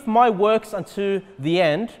keepeth my works unto the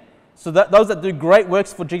end, so that those that do great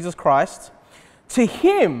works for Jesus Christ, to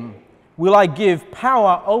him will I give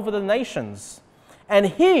power over the nations, and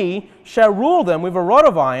he shall rule them with a rod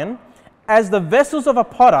of iron, as the vessels of a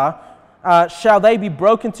potter shall they be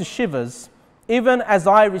broken to shivers, even as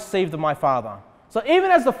I received of my Father. So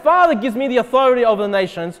even as the Father gives me the authority over the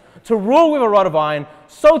nations to rule with a rod of iron,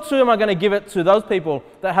 so too am I going to give it to those people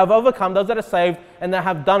that have overcome, those that are saved, and that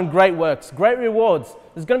have done great works, great rewards.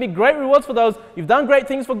 There's going to be great rewards for those. You've done great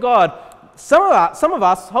things for God. Some of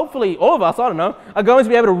us, hopefully all of us, I don't know, are going to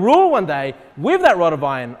be able to rule one day with that rod of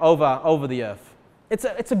iron over the earth.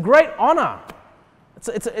 It's a great honor.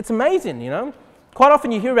 It's amazing, you know. Quite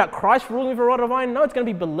often you hear about Christ ruling with a rod of iron. No, it's going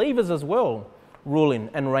to be believers as well ruling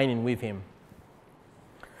and reigning with him.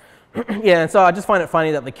 Yeah, and so I just find it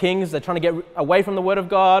funny that the kings, they're trying to get away from the word of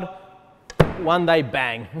God. One day,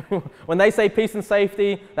 bang. When they say peace and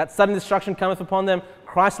safety, that sudden destruction cometh upon them.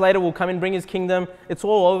 Christ later will come and bring his kingdom. It's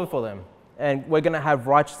all over for them. And we're going to have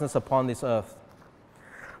righteousness upon this earth.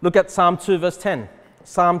 Look at Psalm 2, verse 10.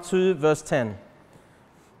 Psalm 2, verse 10.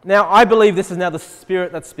 Now, I believe this is now the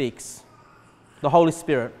Spirit that speaks. The Holy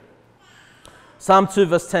Spirit. Psalm 2,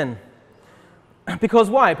 verse 10. Because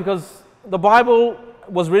why? Because the Bible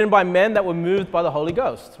was written by men that were moved by the Holy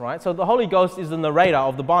Ghost, right? So the Holy Ghost is the narrator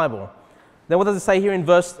of the Bible. Then what does it say here in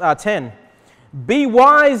verse 10? Be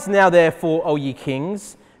wise now, therefore, O ye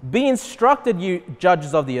kings. Be instructed, you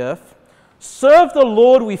judges of the earth. Serve the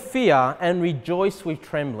Lord with fear and rejoice with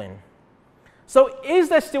trembling. So is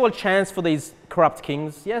there still a chance for these corrupt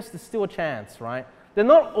kings? Yes, there's still a chance, right? They're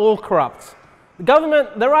not all corrupt. The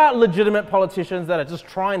government, there are legitimate politicians that are just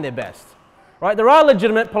trying their best, right? There are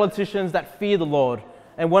legitimate politicians that fear the Lord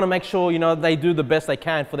and want to make sure, you know, they do the best they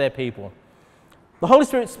can for their people. The Holy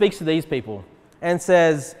Spirit speaks to these people and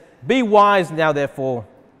says, be wise now, therefore,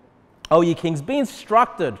 O ye kings, be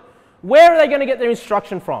instructed. Where are they going to get their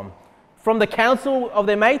instruction from? From the council of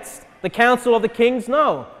their mates? The council of the kings?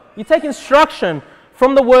 No. You take instruction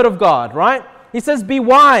from the word of God, right? He says, be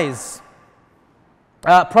wise.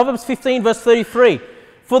 Proverbs 15, verse 33.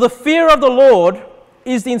 For the fear of the Lord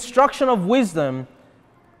is the instruction of wisdom,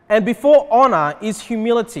 and before honor is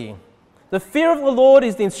humility. The fear of the Lord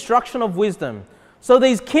is the instruction of wisdom. So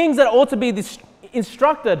these kings that ought to be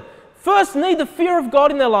instructed first need the fear of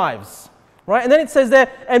God in their lives, right? And then it says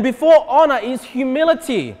there, and before honor is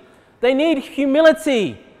humility. They need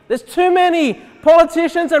humility. There's too many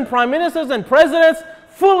politicians and prime ministers and presidents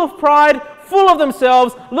full of pride, full of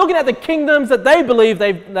themselves, looking at the kingdoms that they believe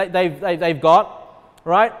they've got,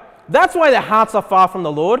 right? That's why their hearts are far from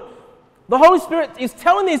the Lord. The Holy Spirit is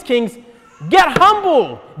telling these kings, get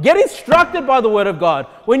humble, get instructed by the word of God.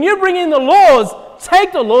 When you bring in the laws,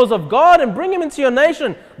 take the laws of God and bring them into your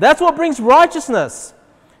nation. That's what brings righteousness.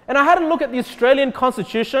 And I had a look at the Australian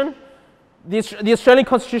Constitution, the Australian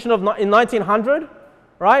Constitution in 1900,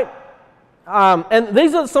 right? And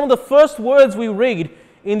these are some of the first words we read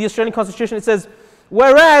in the Australian Constitution. It says,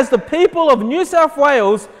 whereas the people of New South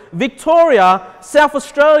Wales, Victoria, South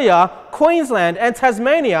Australia, Queensland and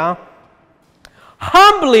Tasmania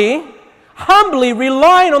humbly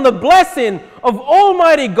relying on the blessing of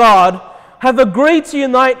Almighty God, have agreed to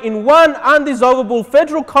unite in one undissolvable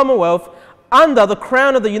federal commonwealth under the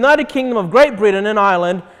crown of the United Kingdom of Great Britain and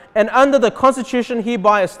Ireland and under the constitution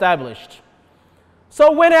hereby established.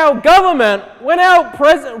 So when our government, when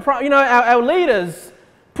our leaders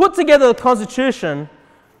put together the constitution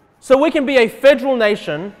so we can be a federal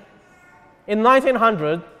nation in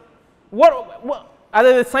 1900, what are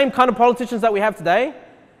they the same kind of politicians that we have today?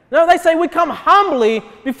 No, they say we come humbly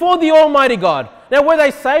before the Almighty God. Now, were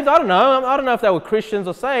they saved? I don't know. I don't know if they were Christians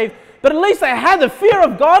or saved, but at least they had the fear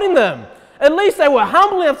of God in them. At least they were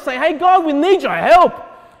humble enough to say, hey, God, we need your help.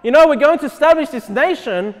 You know, we're going to establish this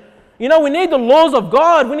nation. You know, we need the laws of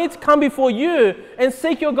God. We need to come before you and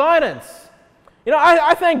seek your guidance. You know,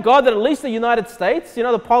 I thank God that at least the United States, you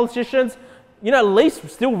know, the politicians, you know, at least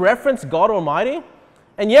still reference God Almighty.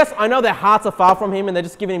 And yes, I know their hearts are far from Him and they're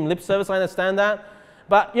just giving Him lip service. I understand that.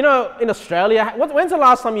 But, you know, in Australia, when's the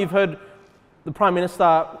last time you've heard the Prime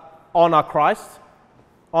Minister honour Christ,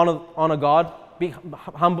 honour God,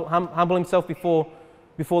 humble himself before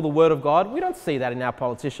the Word of God? We don't see that in our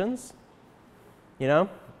politicians, you know.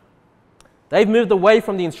 They've moved away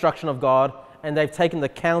from the instruction of God and they've taken the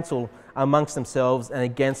counsel amongst themselves and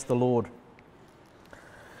against the Lord.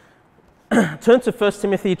 Turn to 1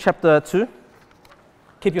 Timothy chapter 2.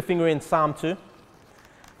 Keep your finger in Psalm 2.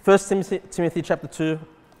 1 Timothy chapter 2,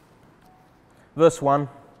 verse 1.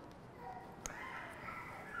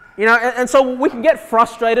 You know, and so we can get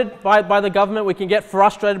frustrated by the government, we can get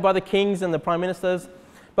frustrated by the kings and the prime ministers,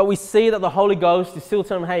 but we see that the Holy Ghost is still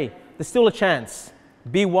telling them, hey, there's still a chance.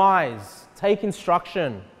 Be wise, take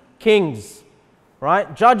instruction. Kings,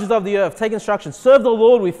 right? Judges of the earth, take instruction. Serve the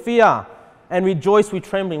Lord with fear and rejoice with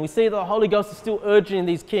trembling. We see that the Holy Ghost is still urging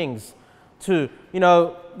these kings to, you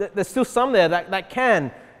know, there's still some there that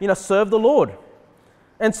can, you know, serve the Lord.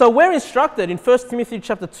 And so we're instructed in 1 Timothy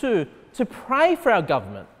chapter 2 to pray for our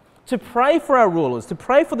government, to pray for our rulers, to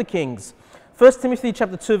pray for the kings. 1 Timothy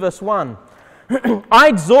chapter 2 verse 1. I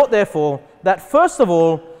exhort therefore that first of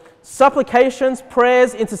all, supplications,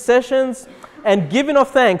 prayers, intercessions, and giving of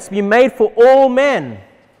thanks be made for all men.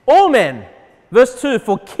 All men. Verse 2,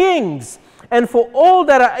 for kings and for all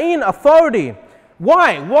that are in authority.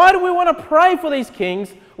 Why? Why do we want to pray for these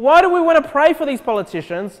kings? Why do we want to pray for these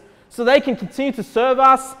politicians? So they can continue to serve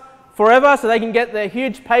us forever, so they can get their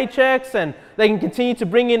huge paychecks and they can continue to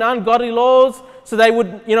bring in ungodly laws so they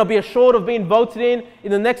would, you know, be assured of being voted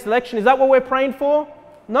in the next election. Is that what we're praying for?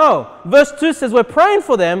 No. Verse 2 says we're praying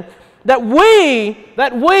for them that we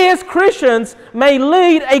as Christians may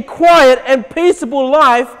lead a quiet and peaceable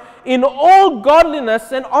life in all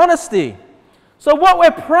godliness and honesty. So what we're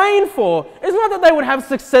praying for is not that they would have a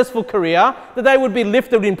successful career, that they would be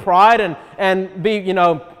lifted in pride and be,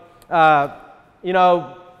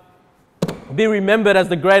 be remembered as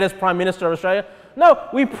the greatest Prime Minister of Australia. No,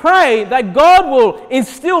 we pray that God will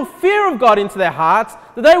instill fear of God into their hearts,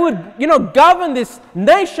 that they would, you know, govern this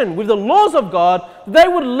nation with the laws of God, that they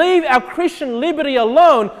would leave our Christian liberty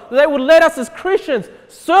alone, that they would let us as Christians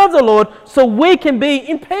serve the Lord so we can be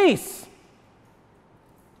in peace.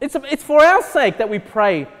 It's for our sake that we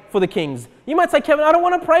pray for the kings. You might say, Kevin, I don't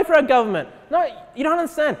want to pray for our government. No, you don't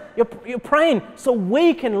understand. You're praying so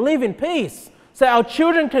we can live in peace, so our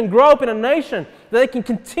children can grow up in a nation that they can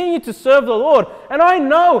continue to serve the Lord. And I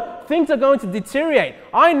know things are going to deteriorate.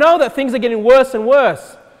 I know that things are getting worse and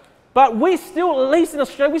worse. But we still, at least in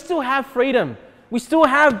Australia, we still have freedom. We still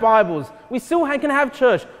have Bibles. We still can have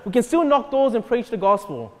church. We can still knock doors and preach the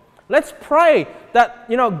gospel. Let's pray that,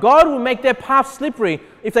 you know, God will make their path slippery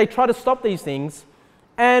if they try to stop these things.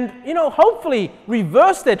 And, you know, hopefully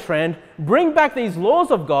reverse their trend, bring back these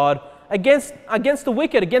laws of God against the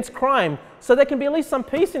wicked, against crime, so there can be at least some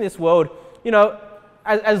peace in this world, you know,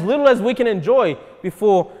 as little as we can enjoy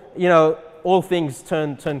before, you know, all things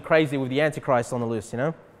turn crazy with the Antichrist on the loose, you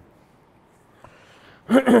know.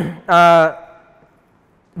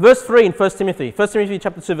 Verse 3 in 1 Timothy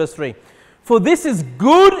chapter 2, verse 3. For this is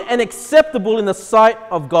good and acceptable in the sight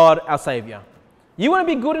of God our Saviour. You want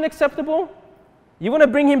to be good and acceptable? You want to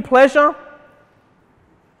bring him pleasure?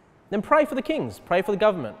 Then pray for the kings, pray for the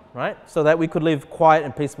government, right? So that we could live quiet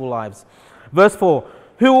and peaceful lives. Verse 4,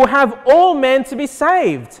 who will have all men to be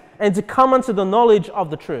saved and to come unto the knowledge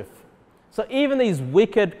of the truth. So even these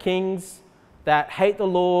wicked kings that hate the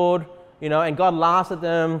Lord, and God laughs at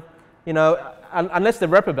them, unless they're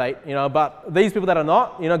reprobate, but these people that are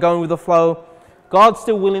not, going with the flow, God's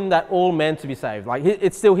still willing that all men to be saved. Like,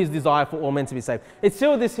 it's still his desire for all men to be saved. It's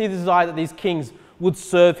still his desire that these kings would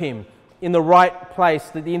serve him in the right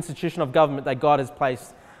place, the institution of government that God has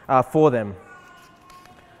placed for them.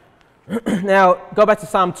 Now, go back to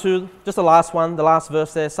Psalm 2, just the last one, the last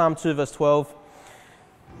verse there, Psalm 2, verse 12.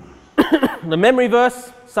 The memory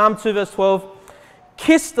verse, Psalm 2, verse 12.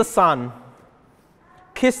 Kiss the Son,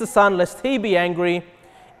 lest he be angry,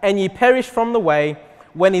 and ye perish from the way,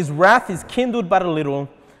 when his wrath is kindled but a little.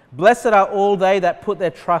 Blessed are all they that put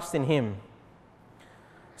their trust in him.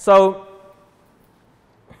 So,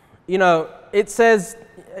 it says,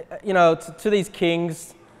 to these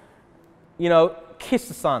kings, kiss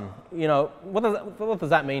the Son. What does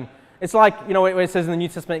that mean? It's like, where it says in the New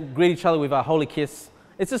Testament, greet each other with a holy kiss.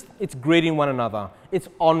 It's greeting one another. It's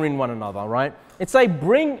honoring one another, right? It's say,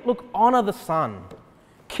 honor the Son.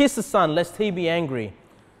 Kiss the Son, lest he be angry.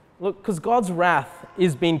 Look, because God's wrath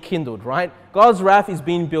is being kindled, right? God's wrath is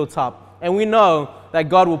being built up. And we know that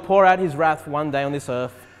God will pour out his wrath one day on this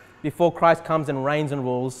earth before Christ comes and reigns and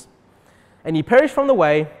rules. And ye perish from the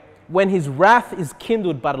way, when his wrath is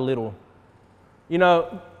kindled but a little.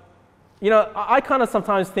 I kind of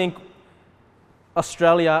sometimes think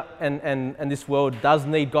Australia and this world does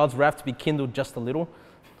need God's wrath to be kindled just a little,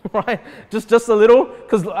 right? Just a little,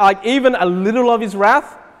 because even a little of his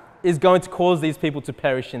wrath is going to cause these people to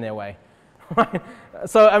perish in their way, right?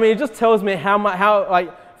 So it just tells me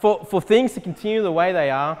for things to continue the way they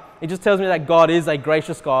are, it just tells me that God is a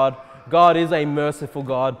gracious God. God is a merciful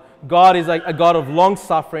God. God is a God of long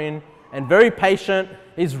suffering and very patient.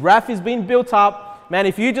 His wrath is being built up. Man,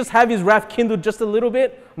 if you just have his wrath kindled just a little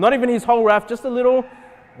bit, not even his whole wrath, just a little,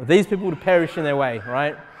 these people would perish in their way,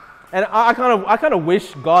 right? And I kind of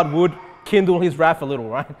wish God would kindle his wrath a little,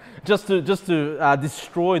 right? Just to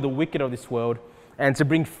destroy the wicked of this world and to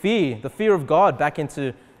bring the fear of God back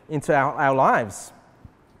into our lives.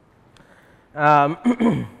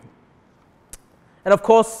 And of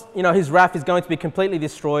course, his wrath is going to be completely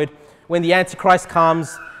destroyed when the Antichrist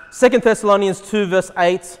comes. 2 Thessalonians 2, verse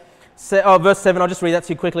 8. Verse 7, I'll just read that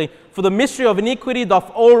to you quickly. For the mystery of iniquity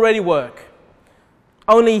doth already work.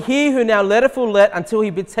 Only he who now letteth will let until he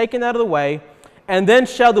be taken out of the way, and then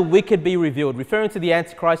shall the wicked be revealed. Referring to the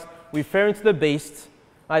Antichrist, referring to the beast.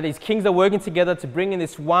 These kings are working together to bring in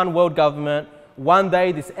this one world government. One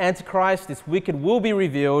day this Antichrist, this wicked, will be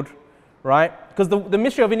revealed, right? Because the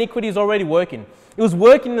mystery of iniquity is already working. It was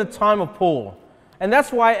working in the time of Paul. And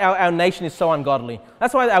that's why our nation is so ungodly.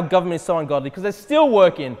 That's why our government is so ungodly, because they're still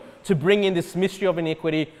working to bring in this mystery of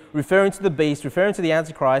iniquity, referring to the beast, referring to the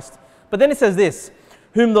Antichrist. But then it says this,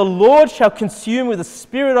 whom the Lord shall consume with the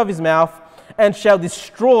spirit of his mouth, and shall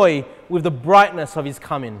destroy with the brightness of his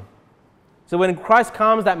coming. So when Christ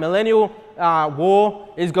comes, that millennial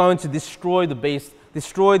war is going to destroy the beast,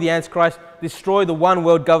 destroy the Antichrist, destroy the one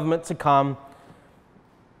world government to come.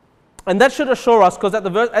 And that should assure us, because at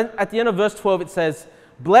the end of verse 12 it says,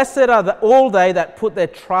 blessed are all they that put their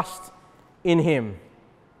trust in him.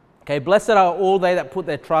 Okay, blessed are all they that put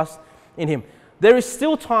their trust in him. There is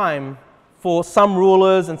still time for some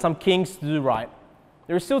rulers and some kings to do right.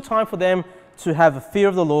 There is still time for them to have a fear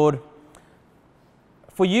of the Lord.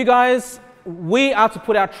 For you guys, we are to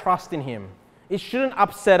put our trust in him. It shouldn't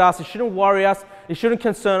upset us. It shouldn't worry us. It shouldn't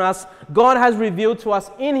concern us. God has revealed to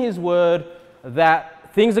us in his word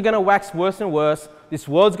that things are going to wax worse and worse. This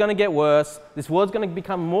world's going to get worse. This world's going to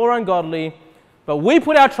become more ungodly. But we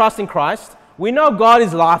put our trust in Christ. We know God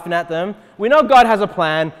is laughing at them. We know God has a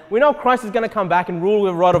plan. We know Christ is going to come back and rule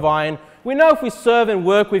with a rod of iron. We know if we serve and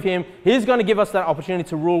work with him, he's going to give us that opportunity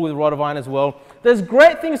to rule with a rod of iron as well. There's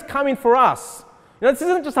great things coming for us. This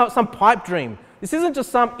isn't just some pipe dream. This isn't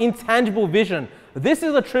just some intangible vision. This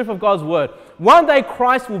is the truth of God's word. One day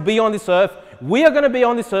Christ will be on this earth. We are going to be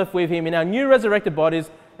on this earth with him in our new resurrected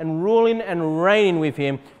bodies and ruling and reigning with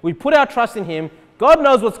him. We put our trust in him. God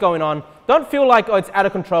knows what's going on. Don't feel like, it's out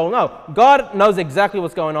of control. No, God knows exactly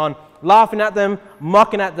what's going on, laughing at them,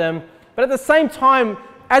 mocking at them. But at the same time,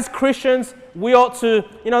 as Christians, we ought to,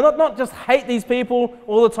 not just hate these people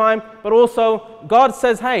all the time, but also God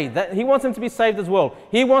says, hey, that he wants them to be saved as well.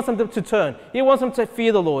 He wants them to turn. He wants them to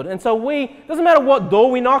fear the Lord. And so doesn't matter what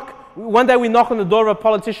door we knock, one day we knock on the door of a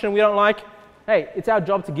politician we don't like, hey, it's our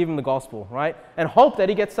job to give him the gospel, right? And hope that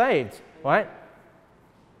he gets saved, right?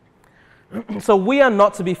 So we are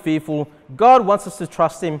not to be fearful. God wants us to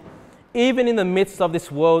trust Him, even in the midst of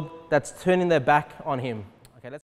this world that's turning their back on Him.